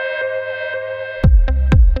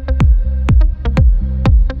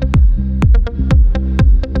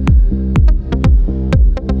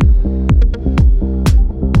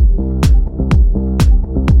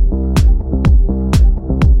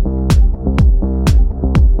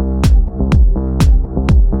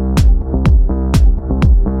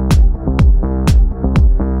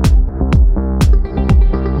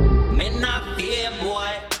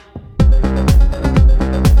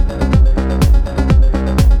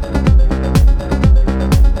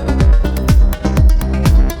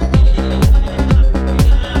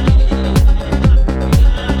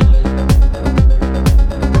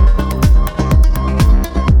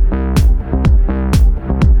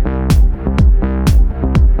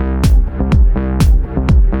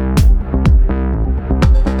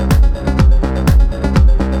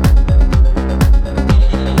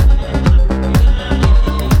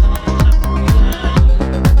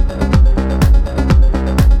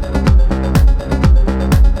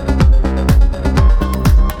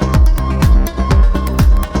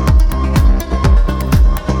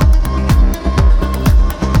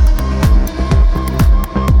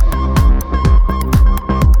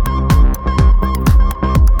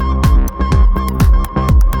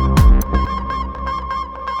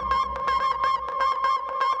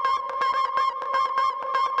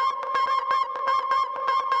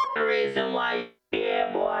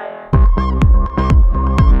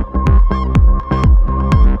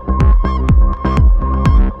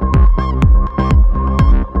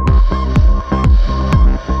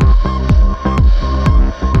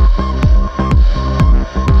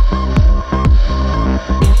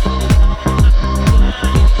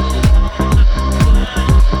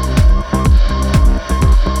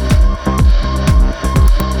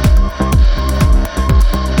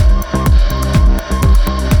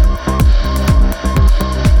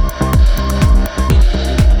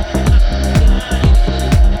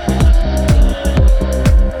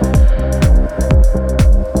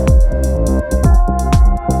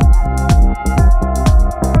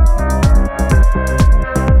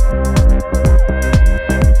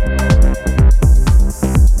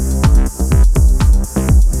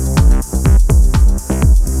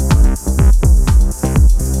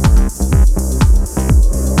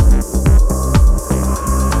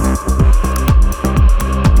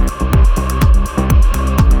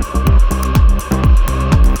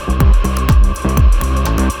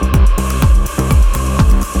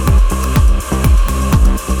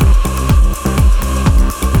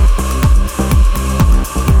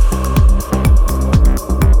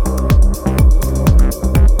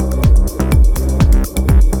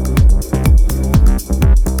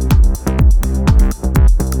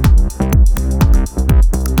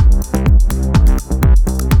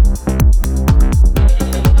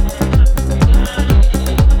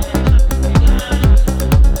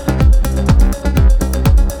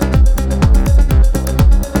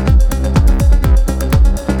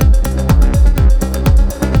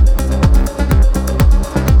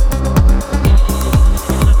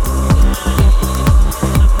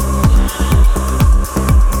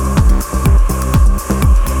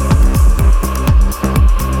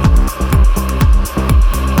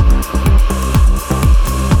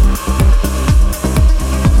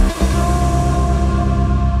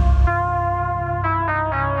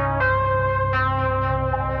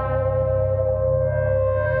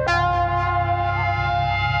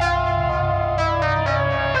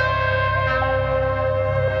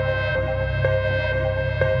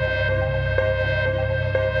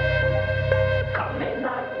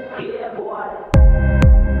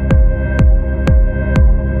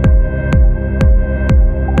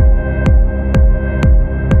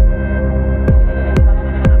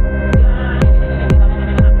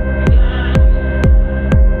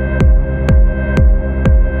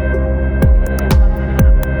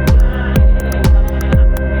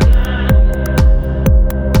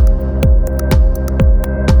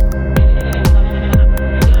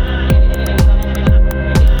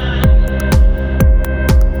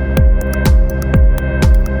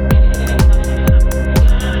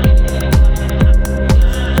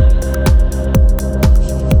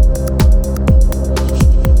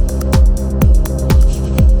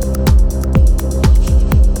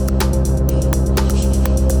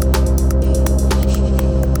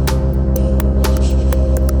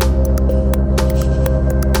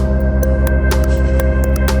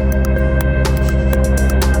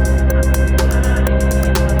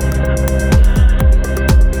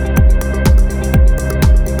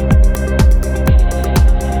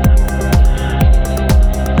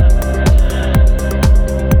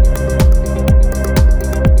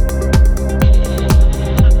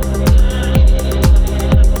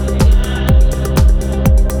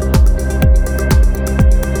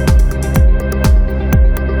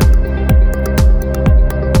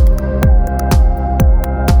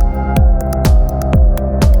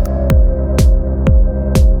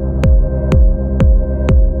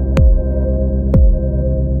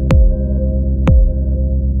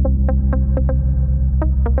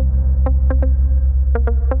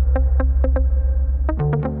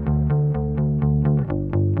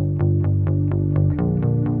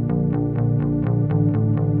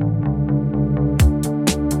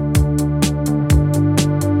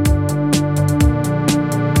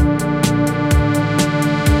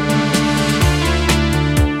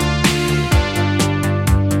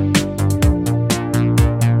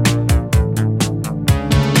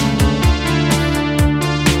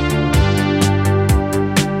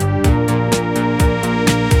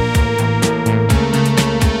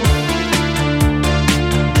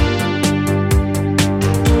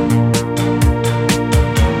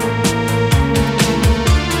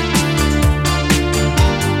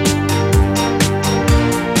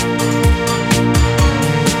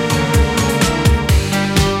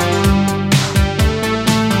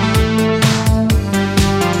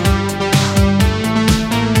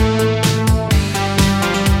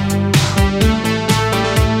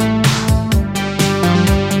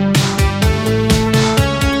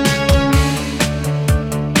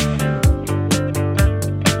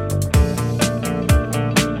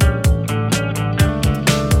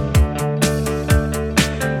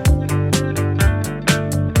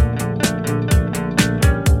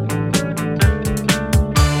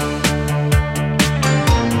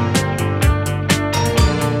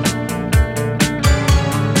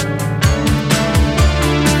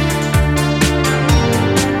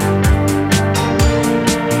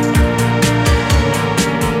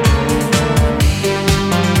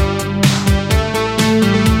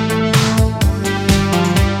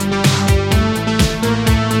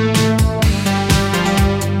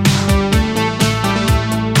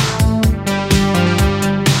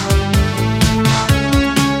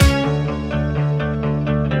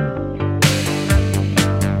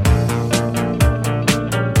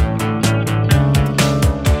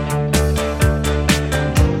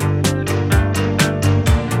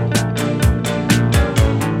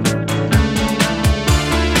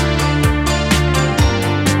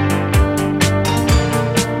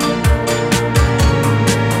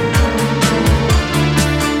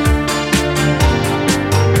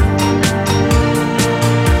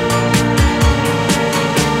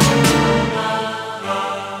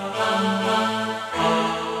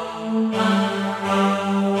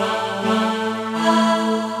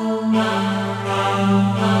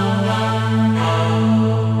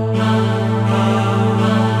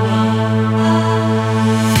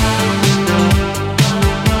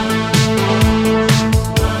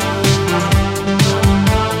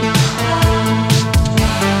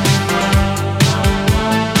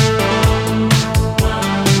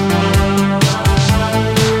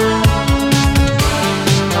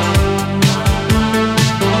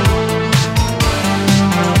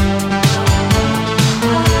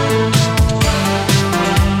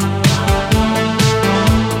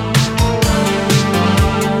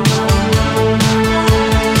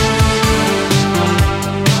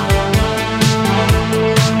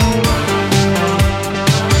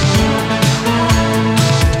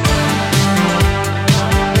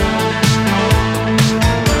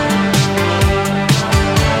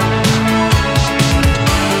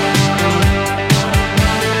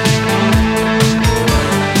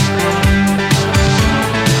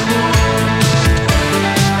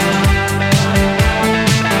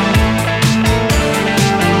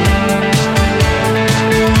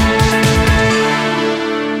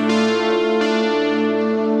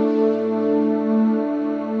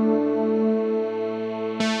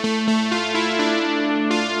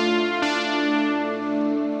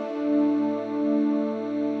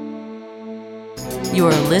 You're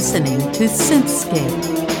listening to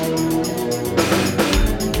SYNTHscape.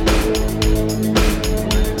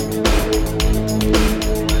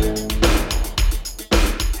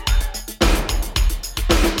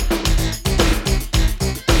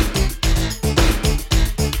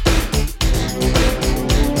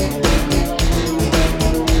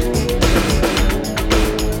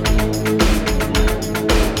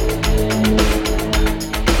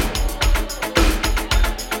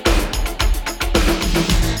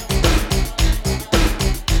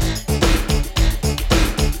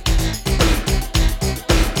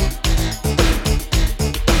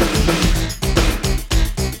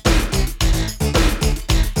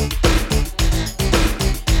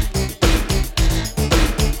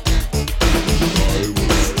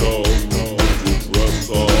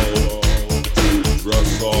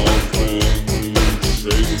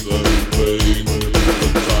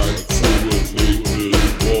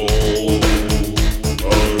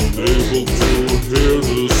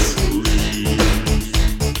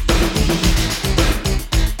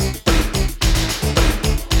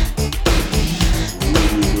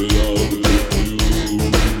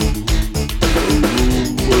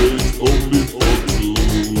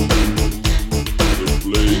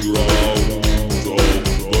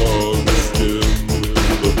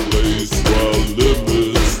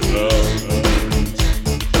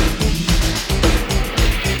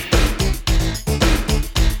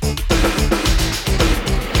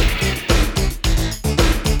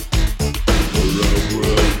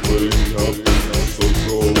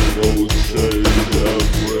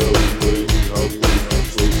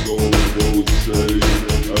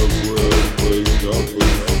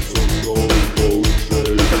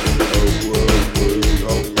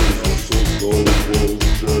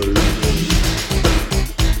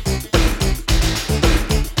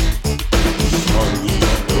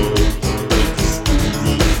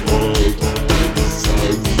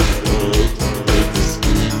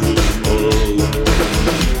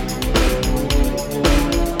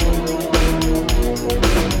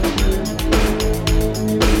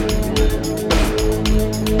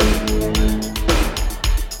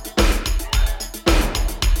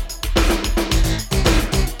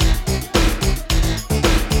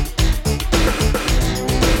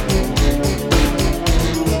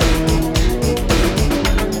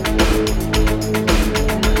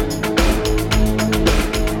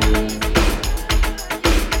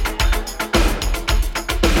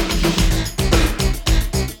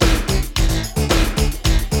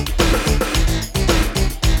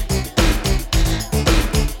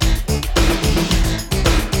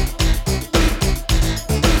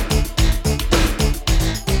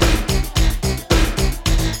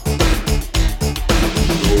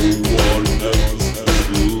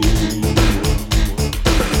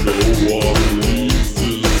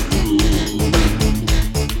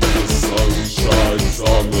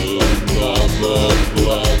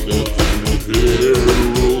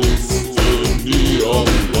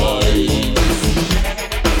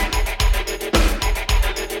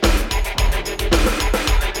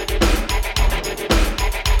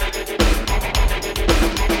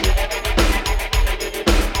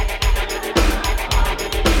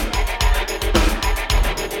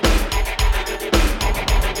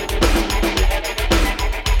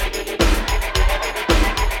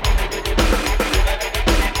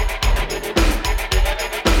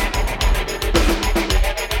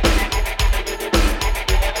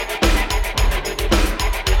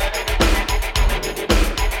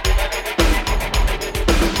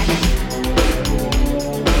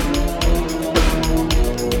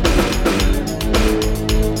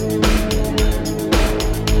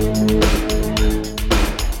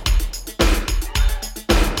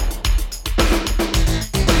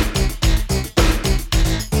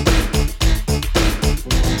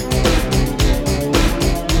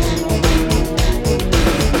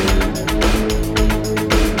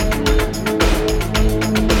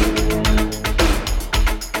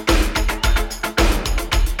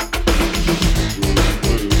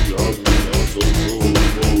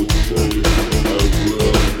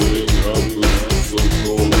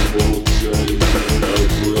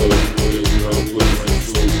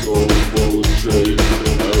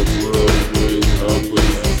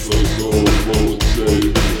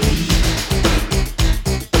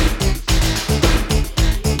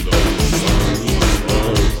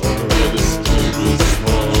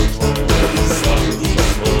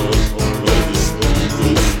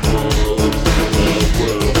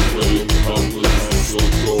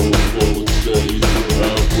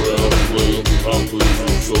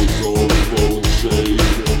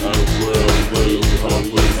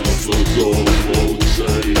 so go,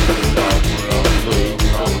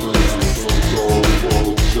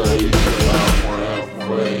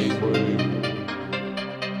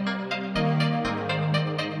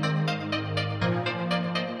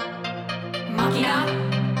 Máquina,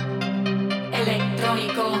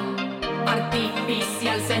 electrónico,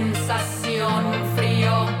 artificial, sensación,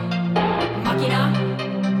 frío. Máquina,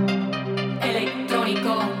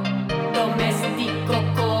 electrónico, doméstico,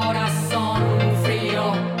 corazón,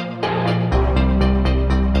 frío.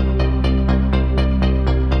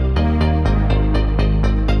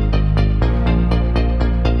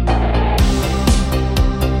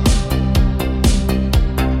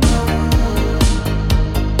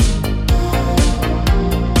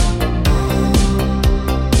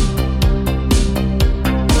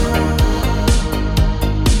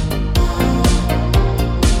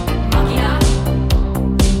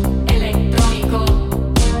 Electrónico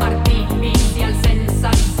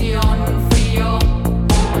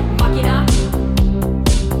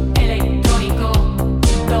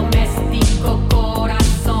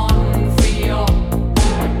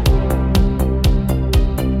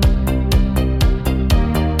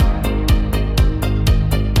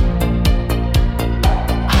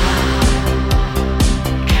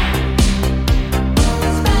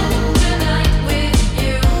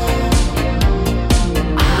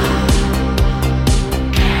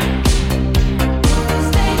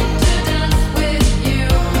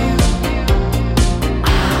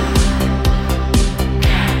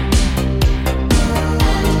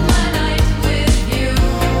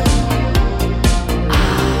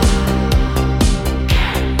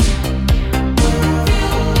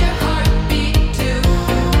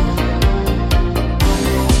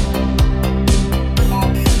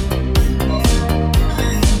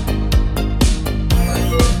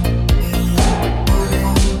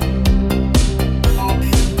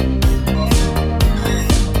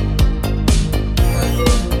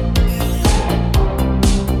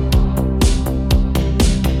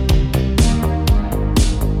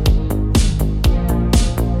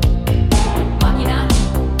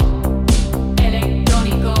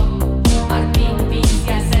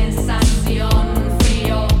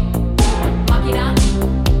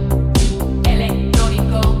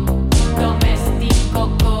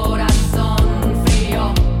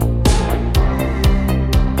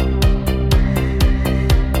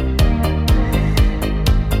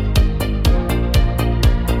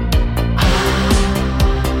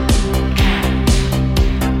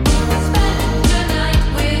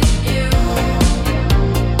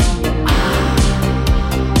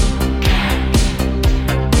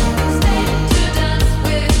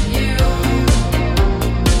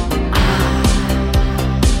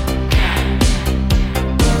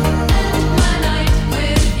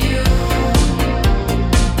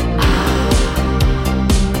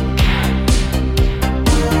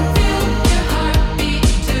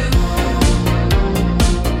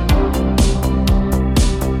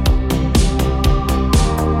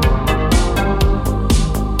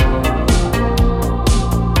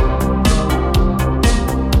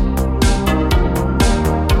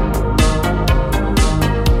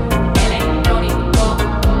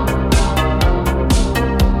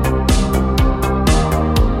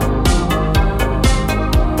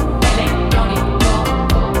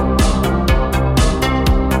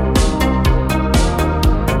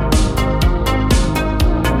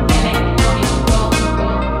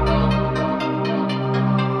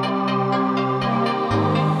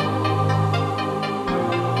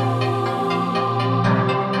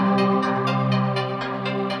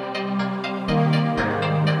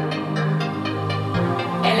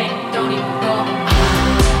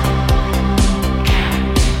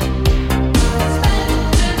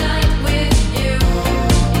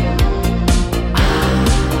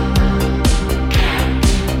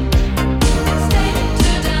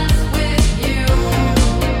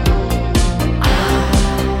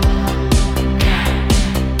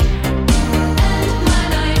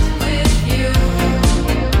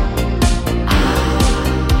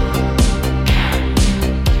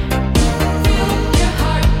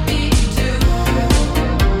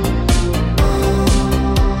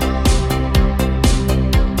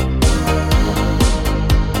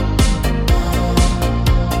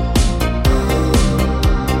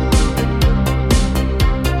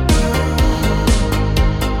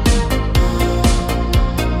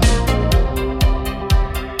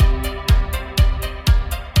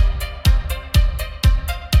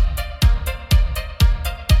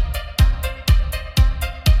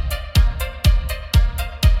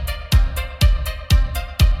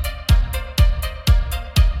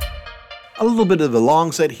A little bit of the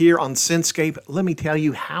long set here on SYNTHscape. Let me tell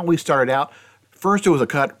you how we started out. First, it was a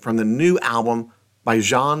cut from the new album by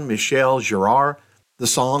Jean-Michel Jarre. The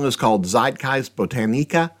song is called Zeitgeist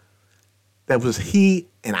Botanica. That was he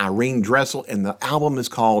and Irene Dressel, and the album is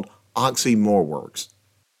called Oxymorworks.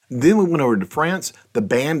 Then we went over to France. The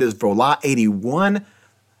band is Voila 81.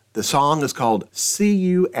 The song is called See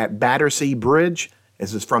You at Battersea Bridge.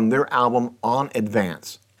 This is from their album On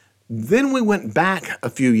Advance. Then we went back a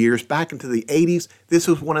few years, back into the 80s. This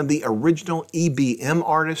was one of the original EBM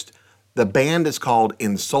artists. The band is called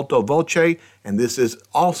In Sotto Voce, and this is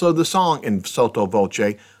also the song In Sotto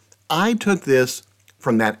Voce. I took this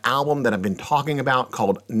from that album that I've been talking about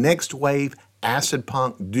called Next Wave Acid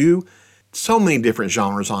Punk Doo. So many different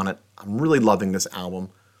genres on it. I'm really loving this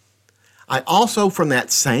album. I also, from that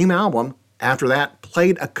same album, after that,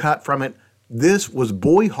 played a cut from it. This was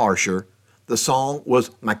Boy Harsher. The song was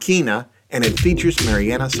Machina, and it features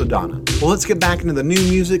Mariana Sodana. Well, let's get back into the new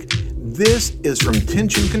music. This is from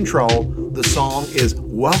Tension Control. The song is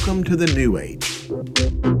Welcome to the New Age.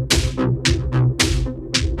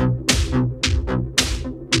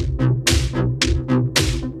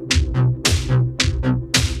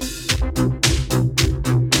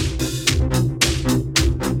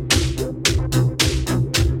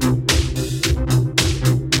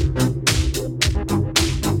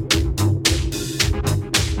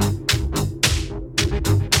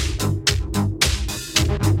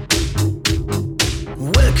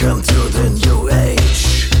 Welcome to the new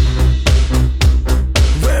age,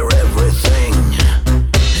 where everything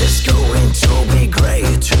is going to be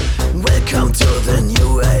great. Welcome to the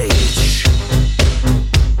new age,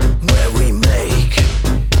 where we make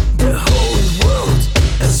the whole world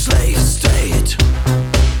a slave state.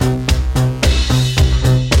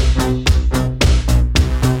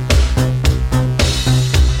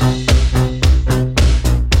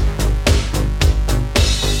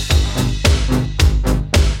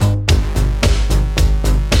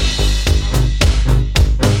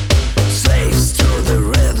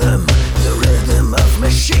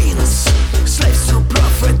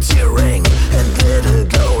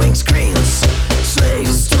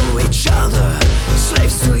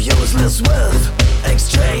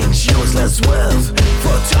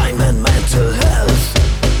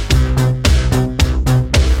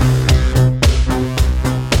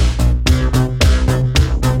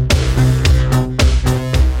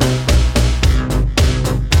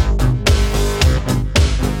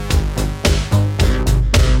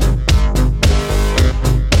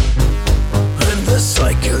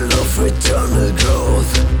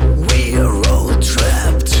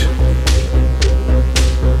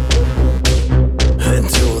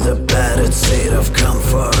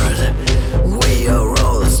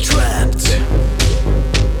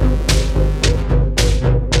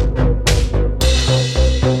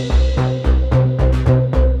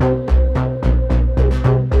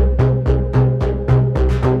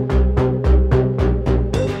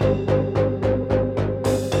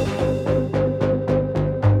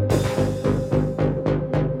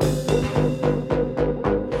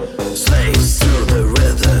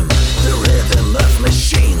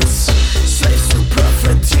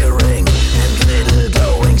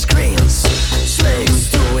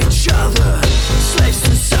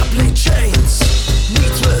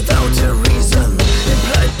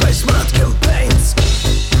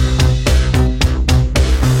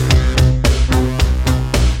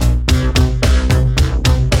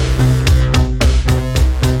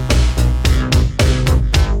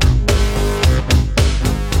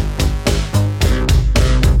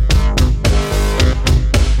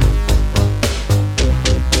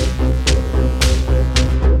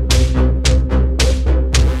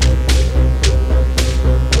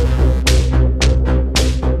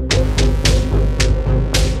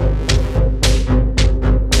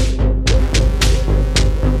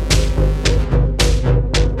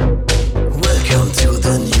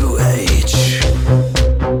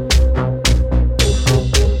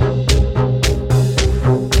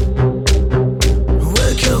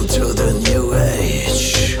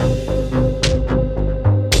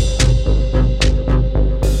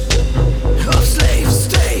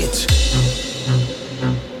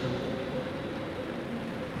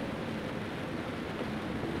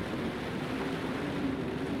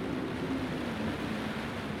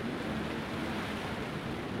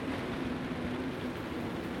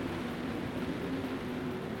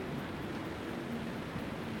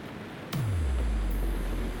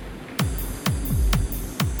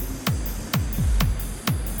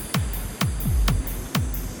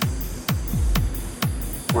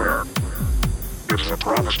 Where? Is the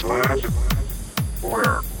promised land?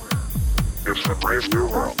 Where? It's a brave new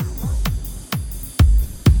world.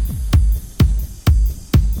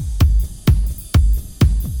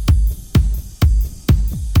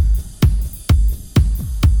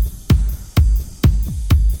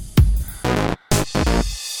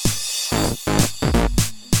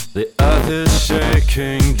 The earth is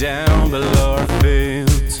shaking down below our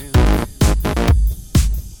feet.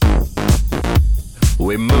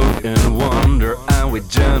 We move in wonder and we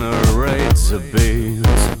generate a beat.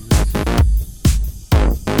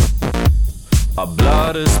 Our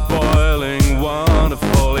blood is boiling,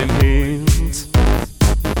 wonderful in heat.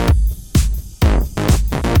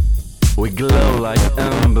 We glow like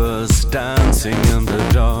embers dancing in the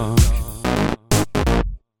dark.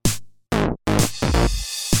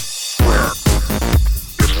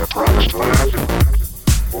 It's the promised land.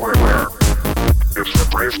 Where? It's the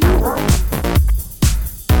brave new world.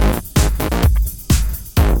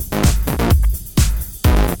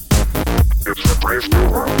 It's the brave new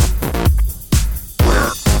world.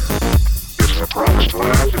 Where? It's the promised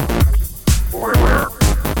land. Where?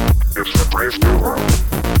 It's the brave new world.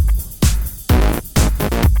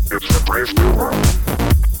 It's the brave new world.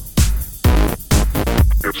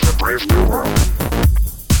 It's the brave new world.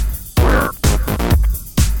 Where?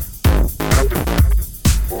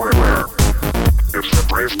 It's the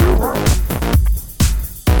brave new world.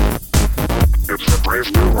 It's the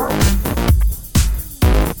brave new world.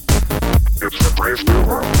 It's the brave new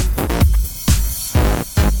world.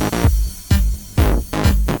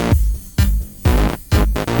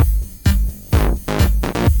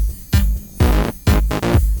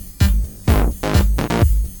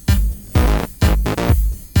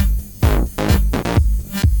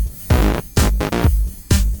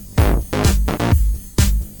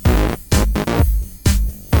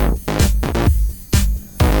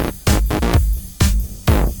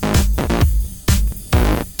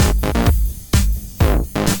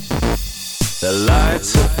 The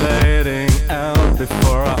lights are fading out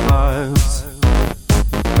before our eyes.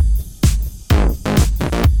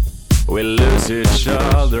 We lose each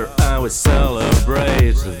other and we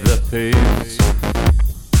celebrate the peace.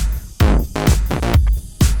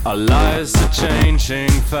 Our lives are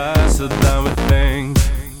changing faster than we think.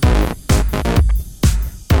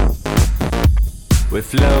 We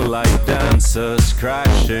flow like dancers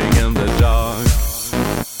crashing in the dark.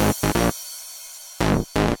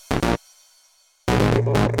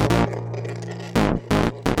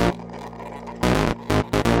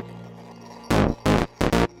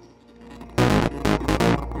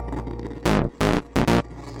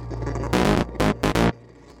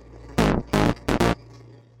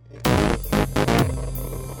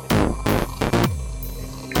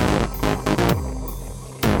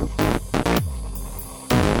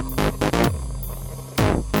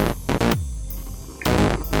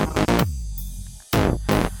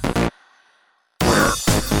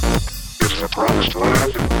 Promised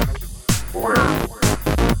land. Where?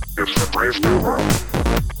 It's the brave new world.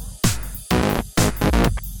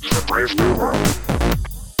 It's the brave new world.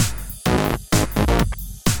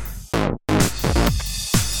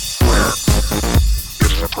 Where?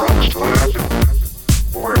 It's the promised land.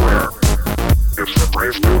 Where? It's the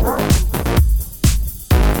brave new world.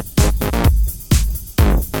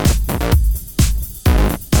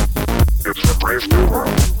 It's the brave new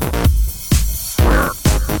world.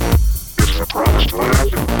 The promised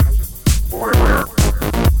land. Where?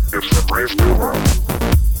 It's the brave new world.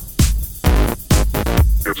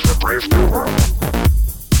 It's the brave new world.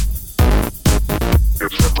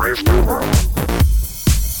 It's the brave new world.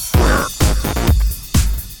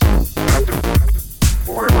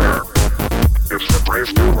 Where? It's the brave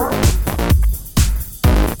new world.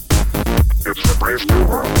 It's the brave new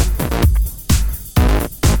world.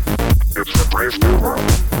 It's the brave new world.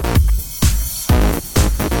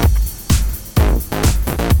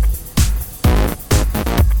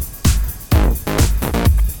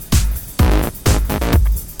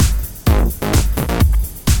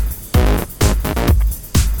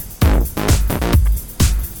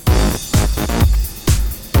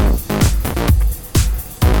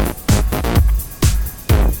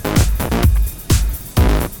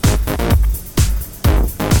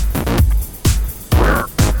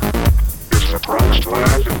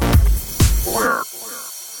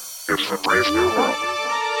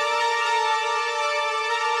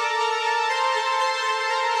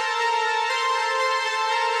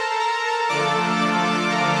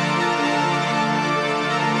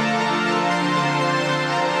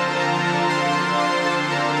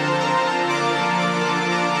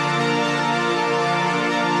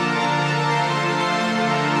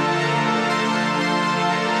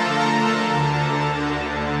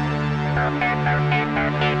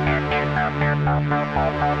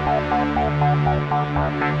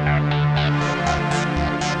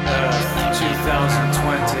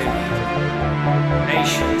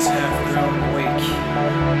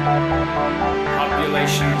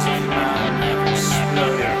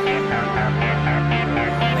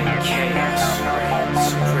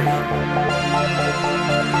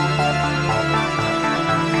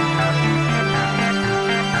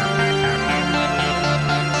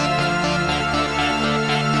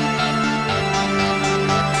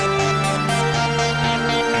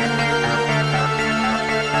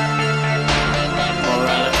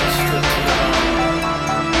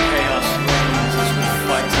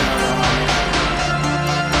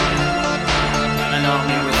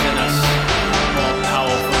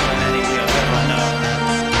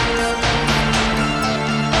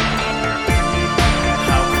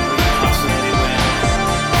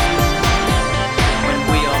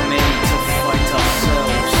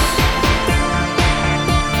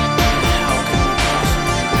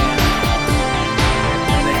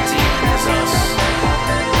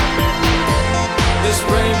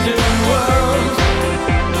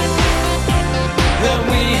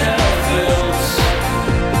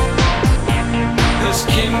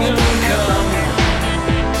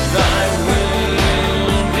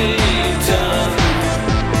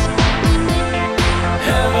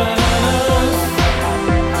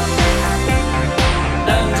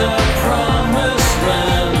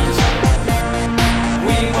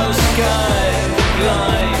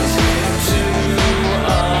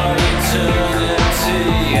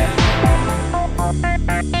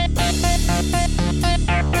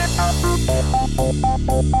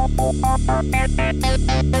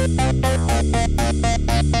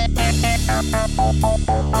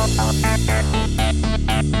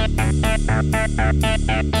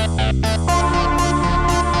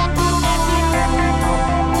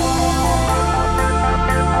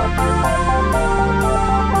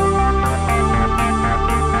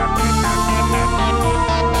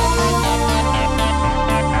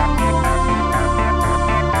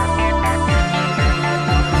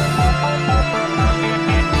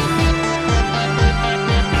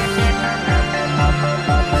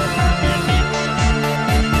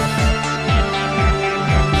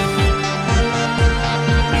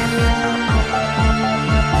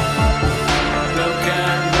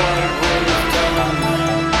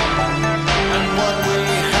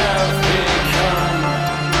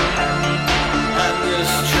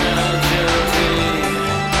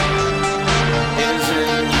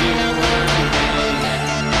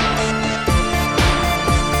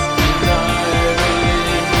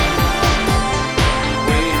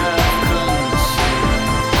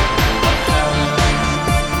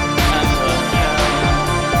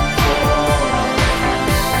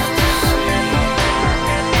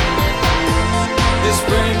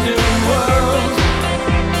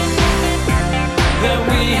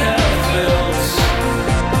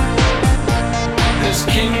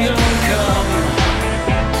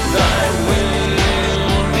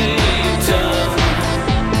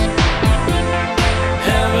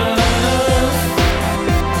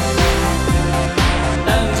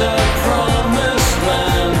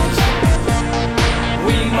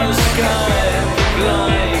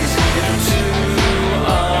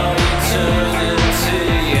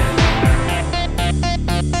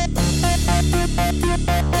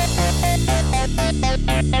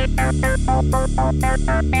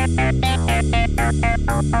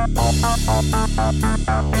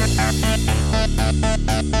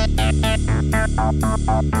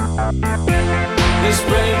 This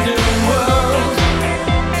brave new world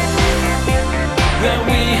that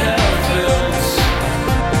we have built,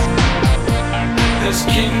 this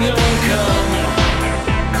kingdom come,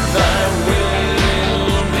 thy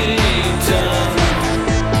will be done.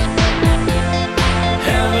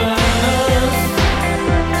 Heaven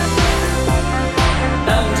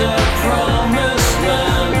and a promised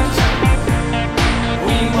land,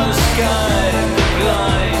 we must guide the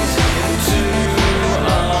blind into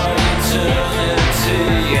our eternity.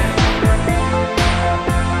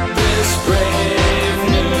 This brave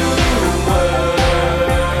new world,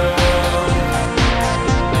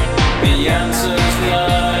 the answers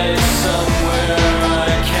lie somewhere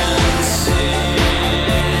I can see.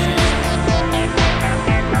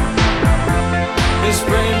 This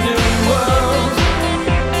brave new world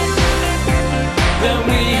that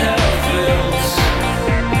we have built,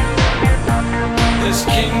 this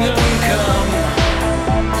kingdom come,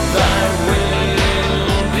 thy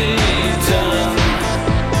will be done.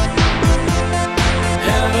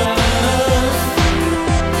 Heaven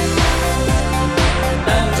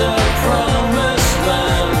and a promised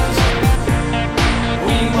land,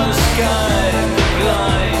 we must guide the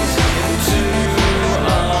blind into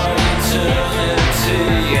our eternity.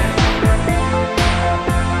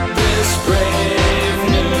 This brave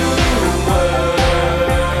new world,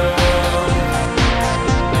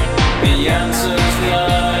 the answers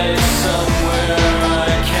lie somewhere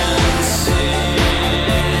I can see.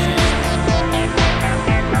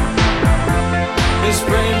 This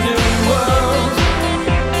brave new world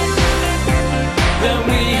that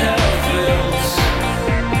we have built,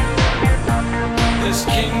 this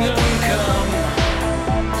kingdom come,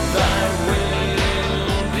 thy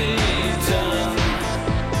will be done.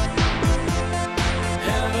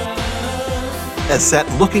 Heaven As set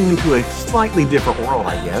looking into a slightly different world,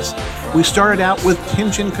 I guess. We started out with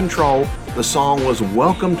Tension Control. The song was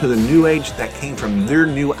Welcome to the New Age that came from their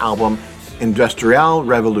new album, Industrial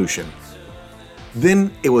Revolution.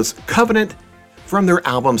 Then it was Covenant from their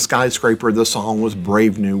album Skyscraper. The song was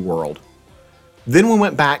Brave New World. Then we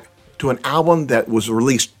went back to an album that was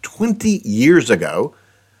released 20 years ago.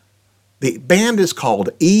 The band is called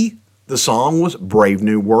E. The song was Brave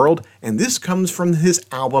New World, and this comes from his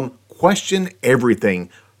album Question Everything,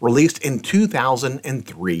 released in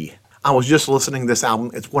 2003. I was just listening to this album.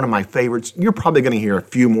 It's one of my favorites. You're probably going to hear a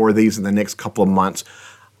few more of these in the next couple of months.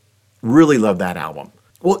 Really love that album.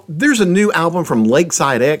 Well, there's a new album from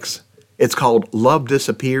Lakeside X. It's called Love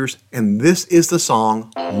Disappears, and this is the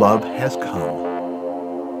song Love Has Come.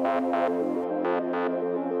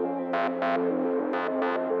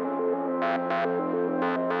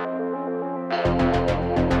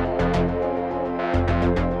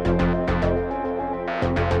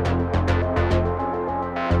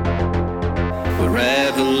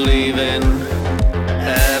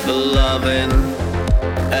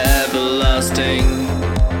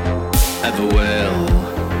 ever will.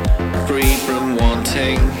 Free from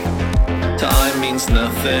wanting, time means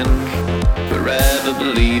nothing. Forever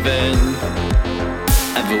believing,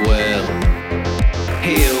 ever will.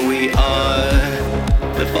 Here we are,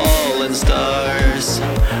 the fallen stars.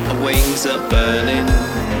 Our wings are burning,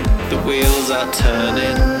 the wheels are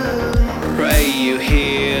turning. Pray you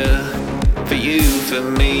hear, for you, for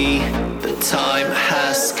me, the time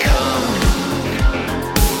has come.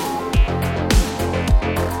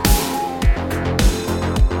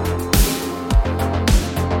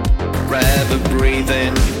 Ever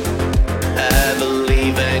breathing, ever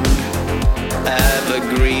leaving, ever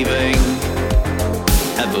grieving,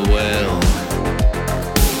 ever will.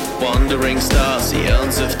 Wandering stars,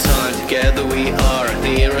 eons of time, together we are,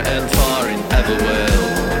 near and far, and ever will.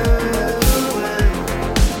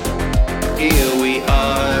 Here we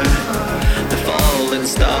are, the fallen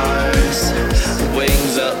stars,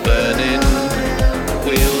 wings are burning,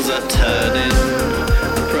 wheels are turning.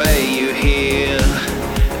 Pray you hear,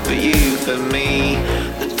 for you, for me,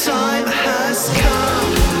 the time has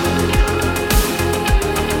come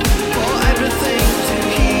for everything to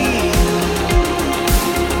heal.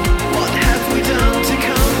 What have we done to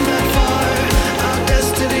come that far? Our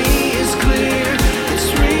destiny is clear, it's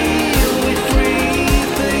real, we're free.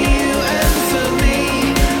 For you and for me,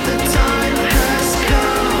 the time has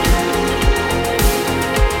come.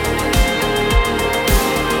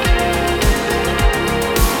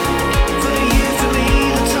 For you, for me,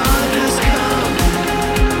 the time has come.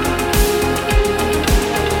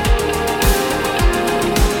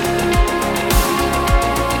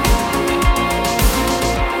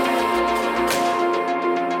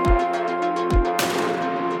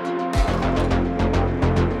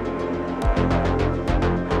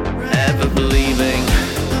 Ever believing,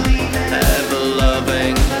 ever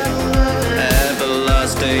loving,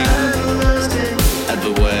 everlasting,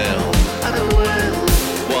 ever will.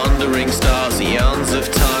 Wandering stars, eons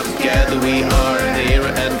of time, together we are, near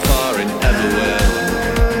and far, and ever will.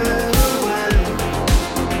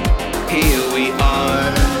 Here we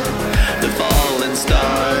are, the fallen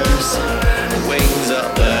stars, wings are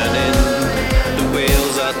burning, the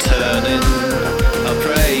wheels are turning. I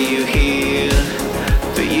pray you hear,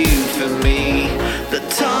 for you, for me, the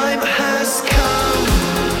time has come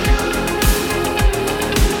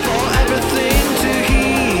for everything to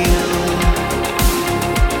heal.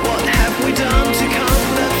 What have we done to come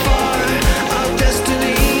that far? Our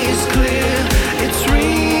destiny is clear, it's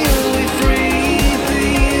real, we're free. For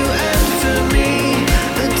you and for me,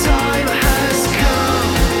 the time has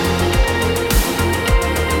come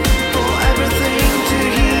for everything to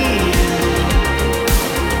heal.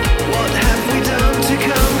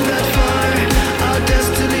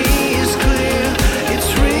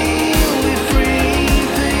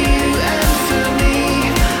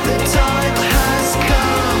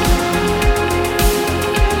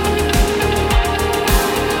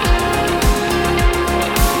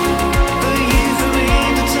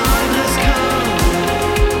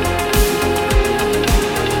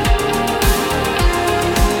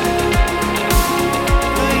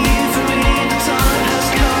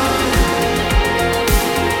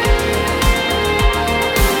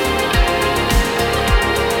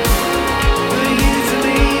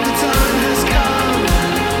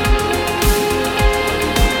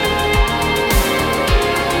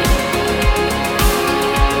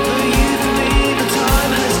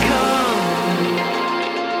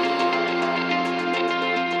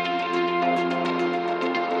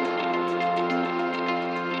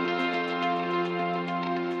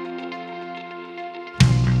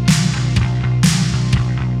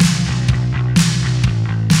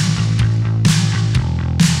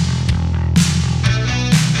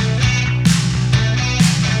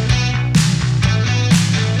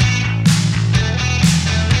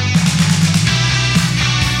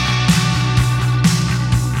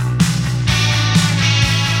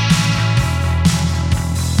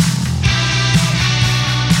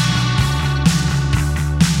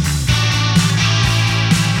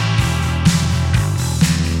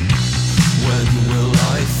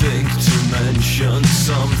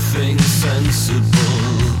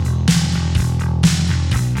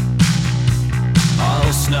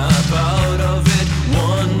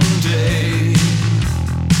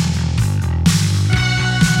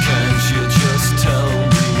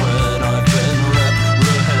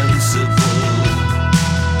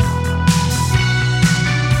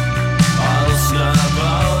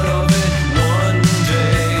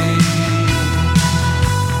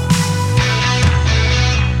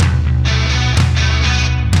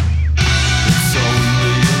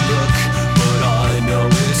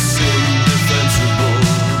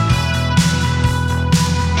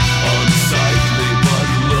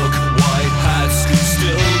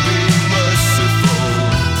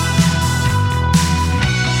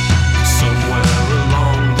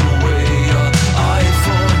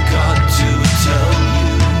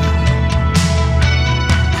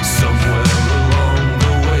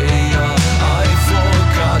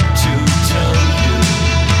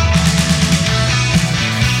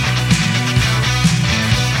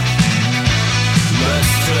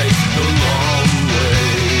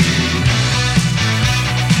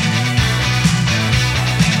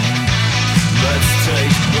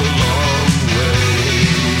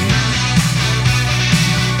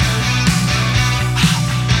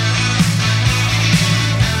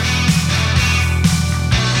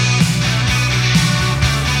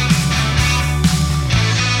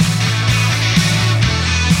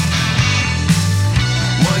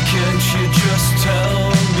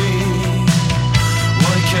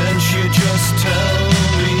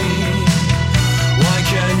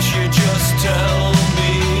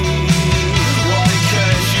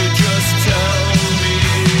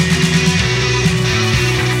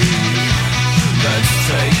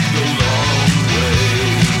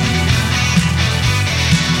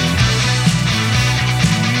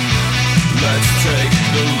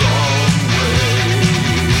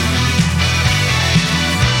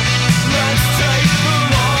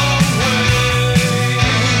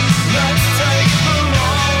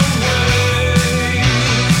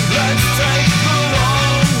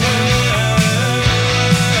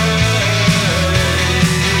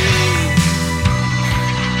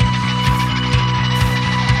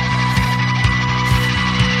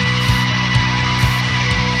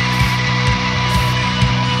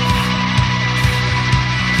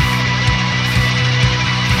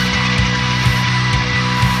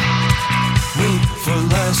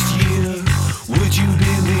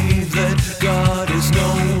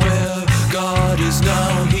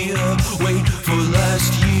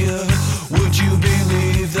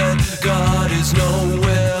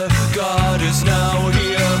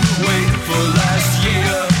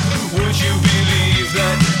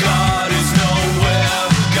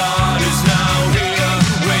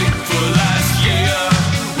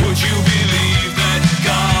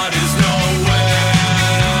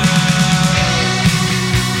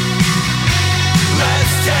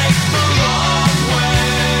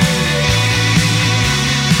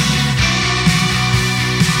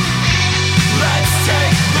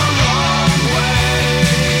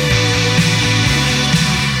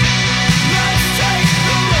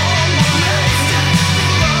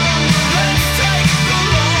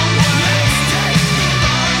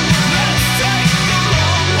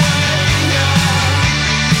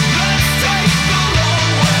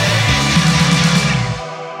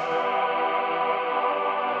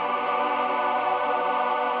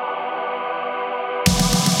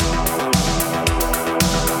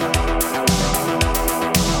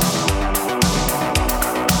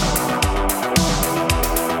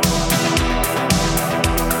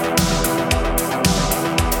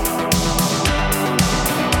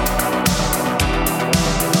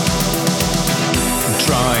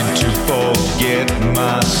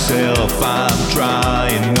 myself. I'm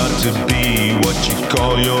trying not to be what you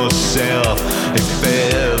call yourself. If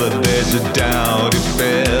ever there's a doubt, if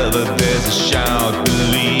ever there's a shout,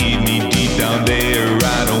 believe me, deep down there,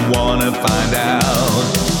 I don't wanna find out.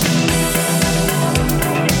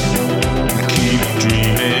 Keep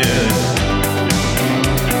dreaming.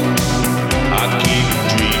 I keep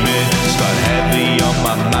dreaming. Start heavy on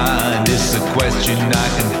my mind. It's a question I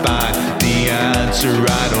can find the answer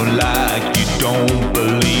I don't like. You don't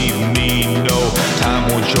believe me, no. Time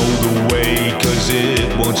won't show the way, 'cause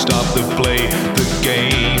it won't stop the play. The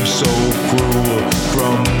game so cruel,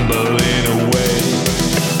 crumbling away.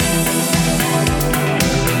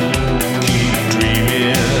 Keep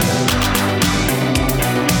dreaming.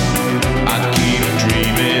 I keep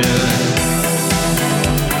dreaming.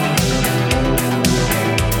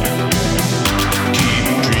 Keep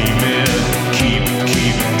dreaming. Keep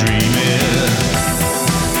dreaming.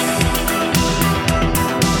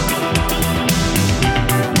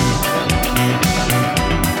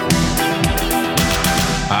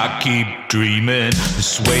 I keep dreaming,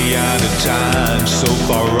 this way out of time, so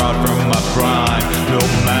far out from my prime. No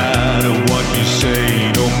matter what you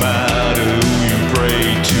say, no matter who you pray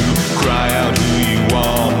to, cry out who you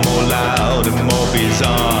are, more loud and more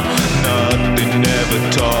bizarre. Nothing ever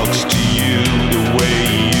talks to you the way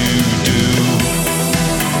you do.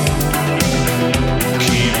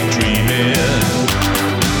 Keep dreaming.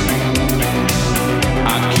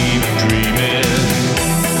 I keep dreaming.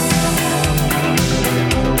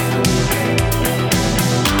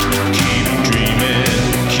 Keep dreaming.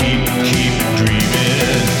 Keep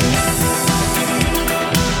dreaming.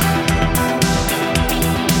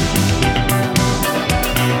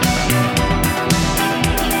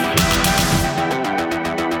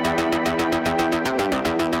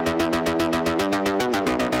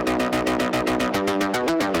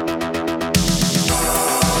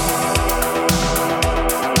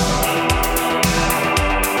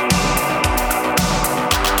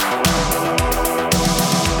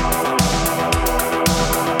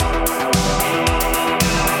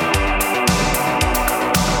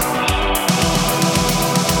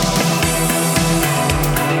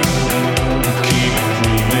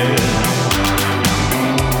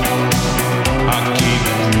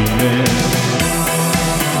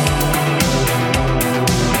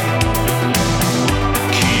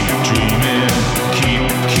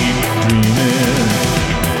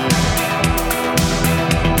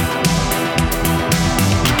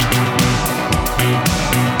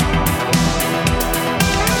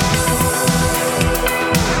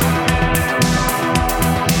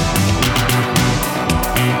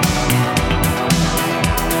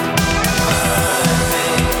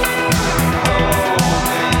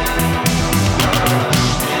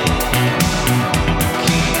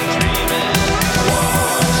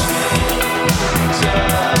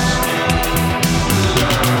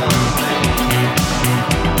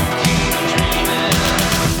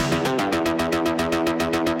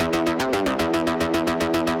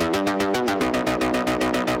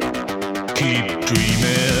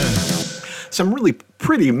 Some really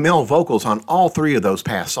pretty male vocals on all three of those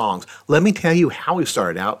past songs. Let me tell you how we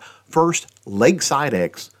started out. First, Lakeside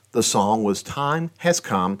X. The song was Time Has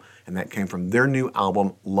Come, and that came from their new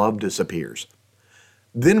album, Love Disappears.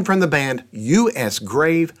 Then from the band U.S.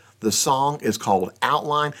 Grave, the song is called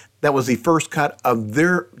Outline. That was the first cut of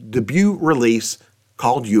their debut release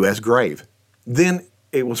called U.S. Grave. Then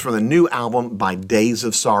it was from the new album by Days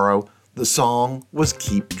of Sorrow. The song was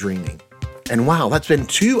Keep Dreaming. And wow, that's been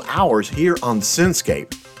 2 hours here on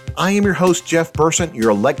SYNTHscape. I am your host, Jeff Burson, your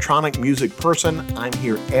electronic music person. I'm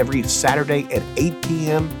here every Saturday at 8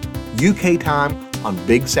 p.m. UK time on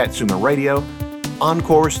Big Satsuma Radio.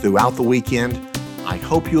 Encores throughout the weekend. I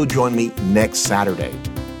hope you'll join me next Saturday.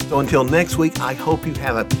 So until next week, I hope you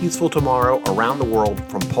have a peaceful tomorrow around the world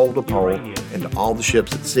from pole to pole and to all the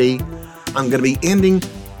ships at sea. I'm going to be ending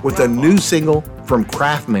with a new single from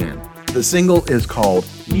Kattman. The single is called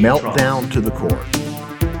Meltdown to the Core.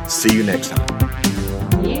 See you next time.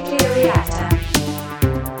 Nuclear reactor.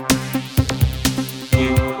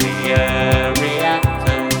 Nuclear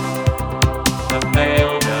reactors have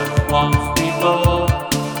failed us once before.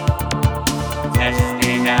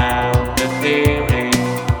 Testing out the theory,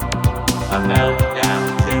 a meltdown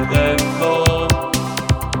to the core.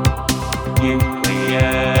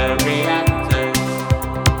 Nuclear reactors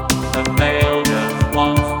have failed us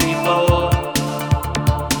once before.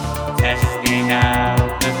 Testing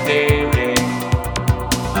out the theory,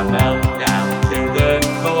 a meltdown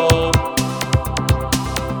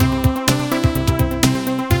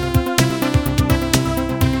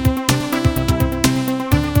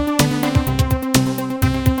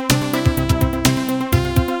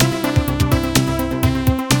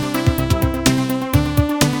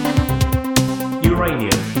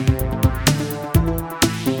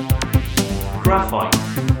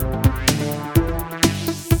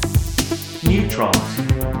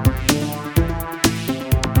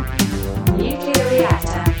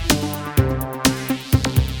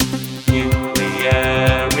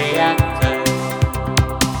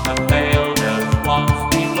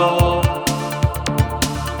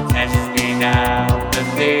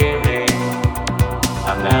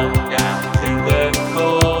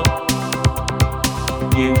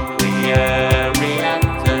nuclear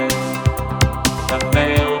reactors have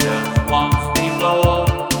failed us once before,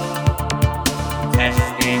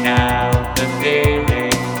 testing out the theory,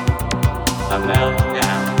 a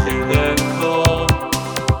meltdown to the core.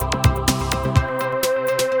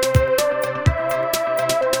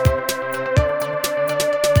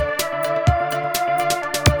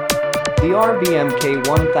 The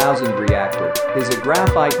RBMK-1000 reactor is a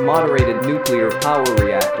graphite-moderated nuclear power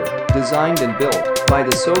reactor designed and built by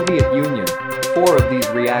the Soviet Union. 4 of these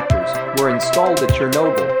reactors were installed at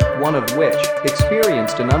Chernobyl, one of which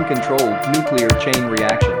experienced an uncontrolled nuclear chain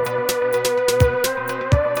reaction.